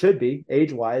freshman, or should be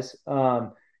age-wise.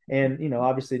 And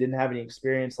obviously didn't have any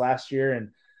experience last year, and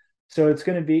so it's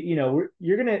going to be,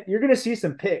 you're going to see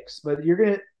some picks, but you're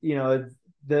going to,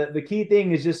 the key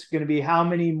thing is just going to be how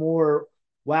many more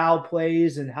wow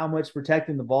plays and how much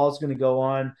protecting the ball is going to go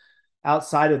on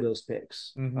outside of those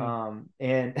picks. Mm-hmm.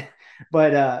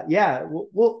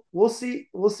 We'll see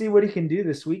what he can do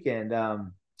this weekend.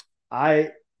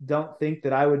 I don't think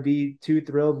that I would be too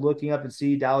thrilled looking up and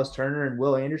see Dallas Turner and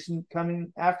Will Anderson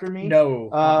coming after me.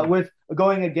 No. With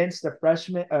going against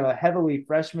a heavily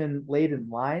freshman laden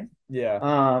line.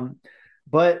 Yeah.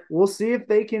 But we'll see if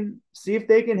they can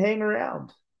hang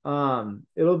around.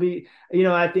 It'll be,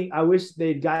 I wish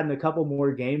they'd gotten a couple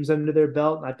more games under their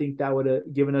belt. I think that would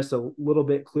have given us a little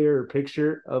bit clearer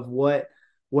picture of what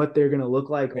they're going to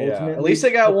look like ultimately. At least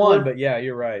they got one, but yeah,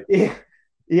 you're right.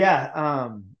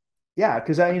 Yeah,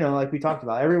 because like we talked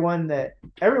about, everyone that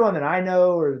I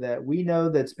know or that we know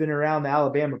that's been around the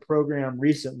Alabama program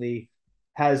recently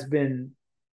has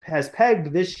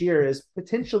pegged this year as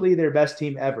potentially their best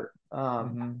team ever.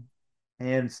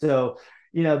 And so,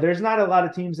 there's not a lot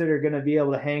of teams that are going to be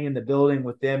able to hang in the building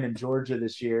with them in Georgia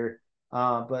this year.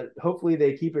 But hopefully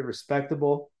they keep it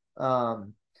respectable. I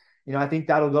think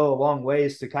that'll go a long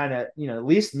ways to kind of, at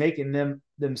least making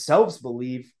themselves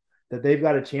believe that they've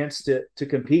got a chance to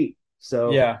compete.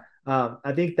 So Yeah.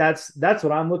 I think that's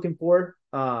what I'm looking for.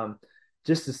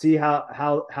 Just to see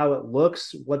how it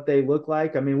looks, what they look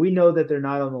like. I mean, we know that they're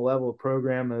not on the level of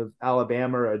program of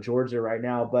Alabama or Georgia right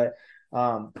now, but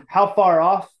how far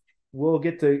off we'll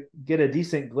get to get a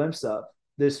decent glimpse of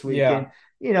this weekend.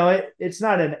 Yeah.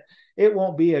 It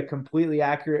won't be a completely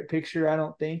accurate picture, I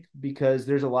don't think, because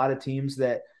there's a lot of teams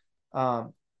that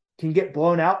can get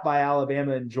blown out by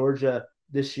Alabama and Georgia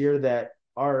this year that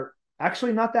are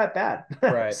actually not that bad.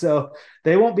 Right. So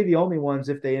they won't be the only ones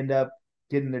if they end up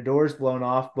getting their doors blown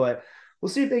off, but we'll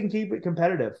see if they can keep it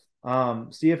competitive.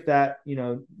 See if that,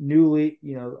 newly,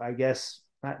 I guess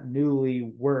not newly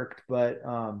worked, but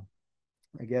I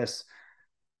guess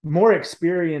more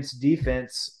experienced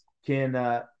defense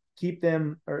can keep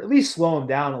them, or at least slow them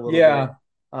down a little bit.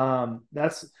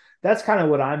 That's kind of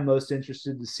what I'm most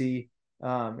interested to see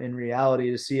in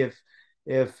reality, to see if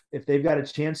they've got a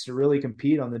chance to really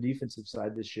compete on the defensive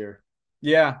side this year.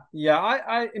 Yeah.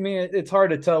 I mean, it's hard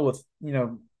to tell with,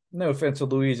 no offense to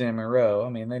Louisiana and Monroe. I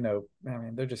mean,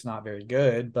 they're just not very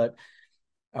good, but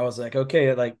I was like,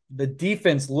 okay, like the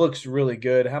defense looks really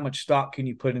good. How much stock can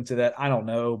you put into that? I don't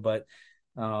know, but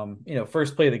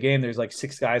first play of the game, there's like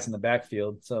 6 guys in the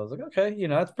backfield. So I was like, okay,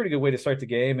 that's a pretty good way to start the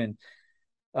game. And,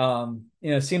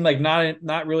 it seemed like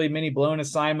not really many blown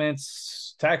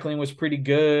assignments. Tackling was pretty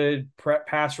good.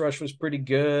 Pass rush was pretty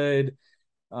good.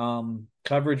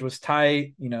 Coverage was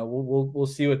tight. We'll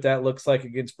see what that looks like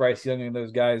against Bryce Young and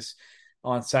those guys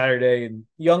on Saturday. And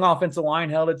young offensive line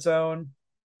held its own.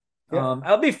 Yeah.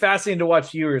 It'll be fascinating to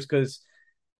watch Ewers because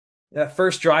that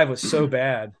first drive was so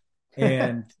bad.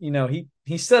 And,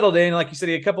 he settled in, like you said,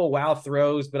 he had a couple of wow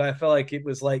throws, but I felt like it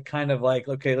was like kind of like,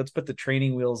 okay, let's put the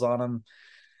training wheels on him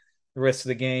the rest of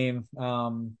the game.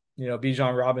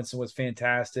 Bijan Robinson was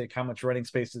fantastic. How much running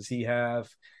space does he have?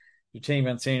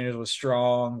 Jatavion Sanders was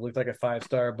strong, looked like a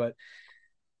 5-star, but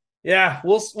yeah,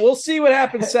 we'll see what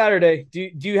happens Saturday.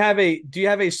 Do you have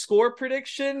a score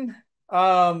prediction?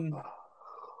 I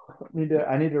need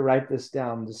to write this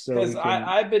down just so because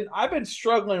I've been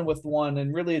struggling with one,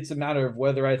 and really it's a matter of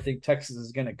whether I think Texas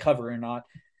is going to cover or not.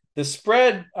 The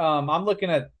spread, I'm looking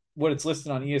at what it's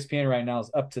listed on ESPN right now,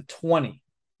 is up to 20.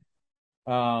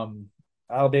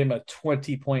 Alabama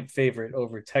 20-point favorite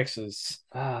over Texas.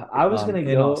 I was gonna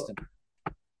go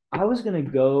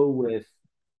with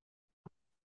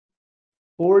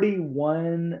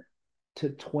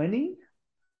 41-20,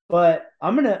 but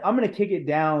I'm gonna kick it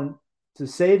down to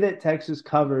say that Texas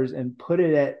covers and put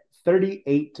it at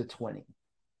 38-20.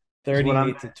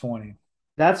 38-20.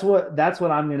 That's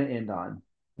what I'm gonna end on.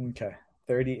 Okay,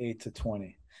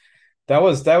 38-20. That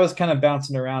was kind of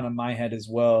bouncing around in my head as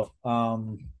well.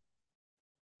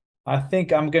 I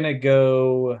think I'm gonna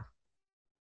go.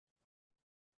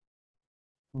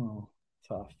 Oh,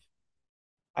 tough.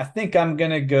 I think I'm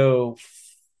gonna go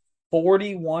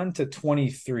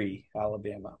 41-23,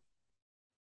 Alabama.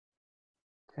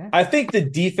 Okay. I think the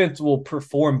defense will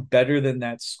perform better than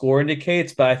that score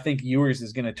indicates, but I think Ewers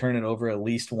is going to turn it over at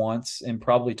least once and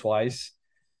probably twice.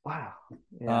 Wow.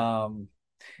 Yeah.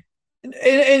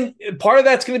 And part of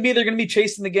that's going to be they're going to be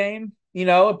chasing the game.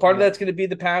 Part of that's going to be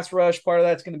the pass rush. Part of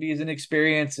that's going to be his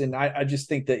inexperience, and I just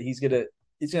think that he's gonna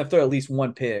throw at least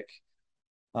one pick.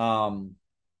 And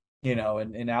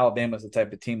Alabama's the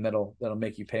type of team that'll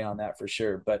make you pay on that for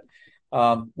sure. But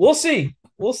we'll see.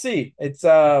 It's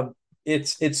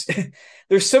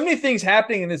there's so many things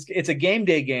happening in this. It's a game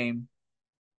day game,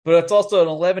 but it's also an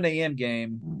 11 a.m.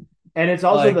 game, and it's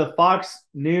also the Fox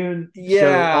noon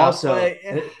show. Also,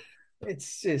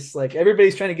 it's just like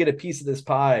everybody's trying to get a piece of this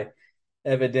pie,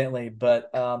 evidently. But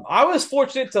I was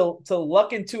fortunate to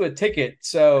luck into a ticket,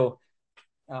 so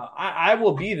I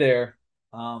will be there.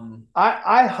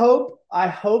 I hope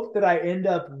that I end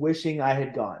up wishing I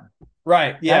had gone.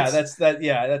 Right. Yeah. That's what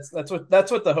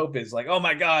the hope is. Like, oh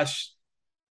my gosh,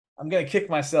 I'm going to kick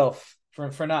myself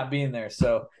for not being there.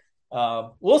 So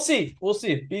we'll see.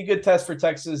 Be a good test for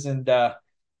Texas. And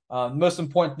most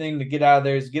important thing to get out of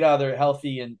there is get out of there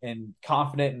healthy and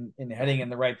confident and heading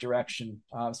in the right direction,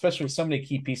 especially with so many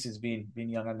key pieces being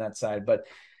young on that side. But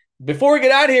before we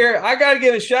get out of here, I got to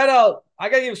give a shout out.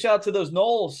 To those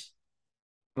Noles.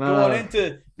 Going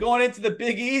into the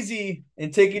Big Easy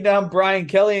and taking down Brian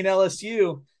Kelly and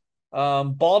LSU.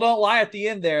 Ball don't lie at the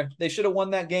end there. They should have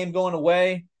won that game going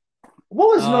away.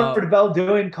 What was Notre Dame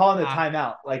doing calling the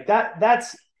timeout? Like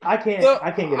that's I can't get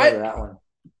over that one.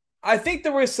 I think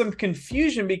there was some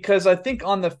confusion because I think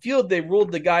on the field they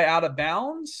ruled the guy out of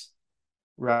bounds.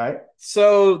 Right.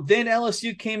 So then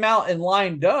LSU came out and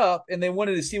lined up, and they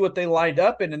wanted to see what they lined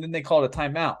up in, and then they called a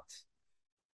timeout.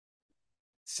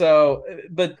 So,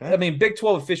 but Okay. I mean, Big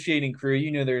 12 officiating crew,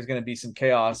 you knew there was going to be some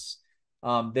chaos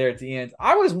there at the end.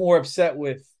 I was more upset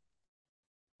with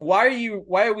why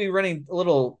are we running a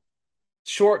little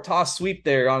short toss sweep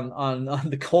there on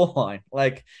the goal line?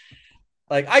 Like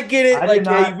I get it, I did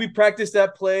like, hey, not. we practiced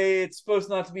that play. It's supposed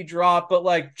not to be dropped, but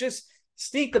like just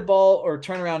sneak the ball or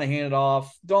turn around and hand it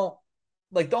off. Don't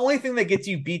like the only thing that gets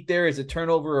you beat there is a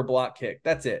turnover or block kick.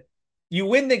 That's it. You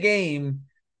win the game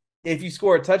if you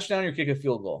score a touchdown or kick a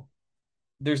field goal.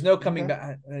 There's no coming Okay.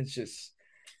 back. It's just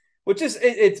which is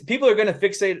it's people are going to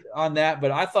fixate on that, but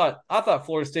I thought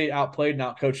Florida State outplayed and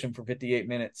outcoached them for 58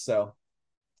 minutes. So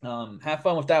have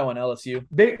fun with that one, LSU.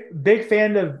 Big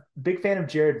fan of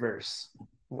Jared Verse.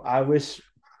 I was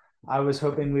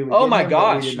hoping we would Oh get my him,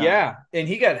 but we gosh, did not. yeah. And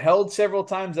he got held several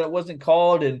times that wasn't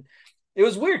called. And it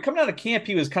was weird. Coming out of camp,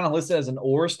 he was kind of listed as an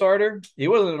OR starter. He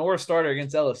wasn't an OR starter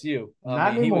against LSU. I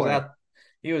Not mean, anymore.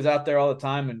 he was out there all the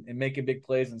time and making big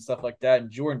plays and stuff like that.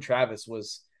 And Jordan Travis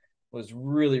was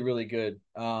really, really good.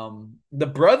 The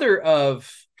brother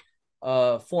of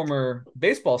former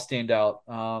baseball standout,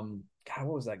 God,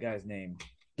 what was that guy's name?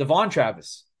 Devon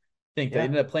Travis. I think they Yeah.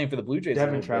 ended up playing for the Blue Jays a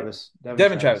Devin little bit. Travis. Devin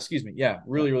Devin Travis, Travis. excuse me. Yeah, Yeah.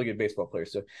 really, really good baseball player.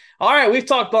 So, all right, we've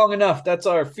talked long enough. That's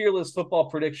our fearless football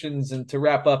predictions, and to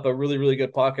wrap up a really, really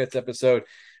good podcast episode.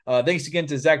 Thanks again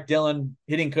to Zach Dillon,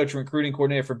 hitting coach and recruiting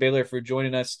coordinator for Baylor, for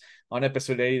joining us on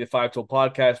episode 80 of the Five Tool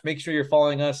Podcast. Make sure you're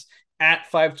following us at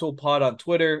Five Tool Pod on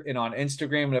Twitter and on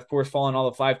Instagram, and of course, following all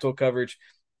the Five Tool coverage,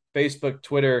 Facebook,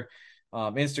 Twitter,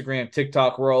 Instagram,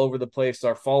 TikTok. We're all over the place.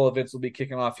 Our fall events will be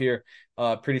kicking off here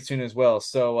pretty soon as well.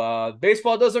 So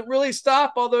baseball doesn't really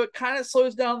stop, although it kind of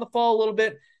slows down in the fall a little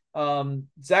bit.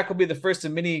 Zach will be the first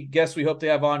of many guests we hope to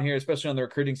have on here, especially on the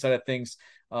recruiting side of things,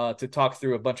 to talk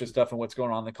through a bunch of stuff and what's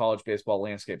going on in the college baseball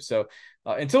landscape. So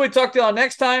until we talk to y'all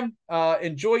next time,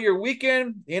 enjoy your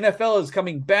weekend. The NFL is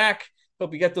coming back.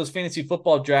 Hope you get those fantasy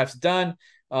football drafts done.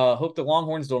 Hope the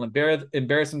Longhorns don't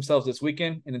embarrass themselves this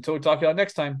weekend. And until we talk to y'all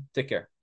next time, take care.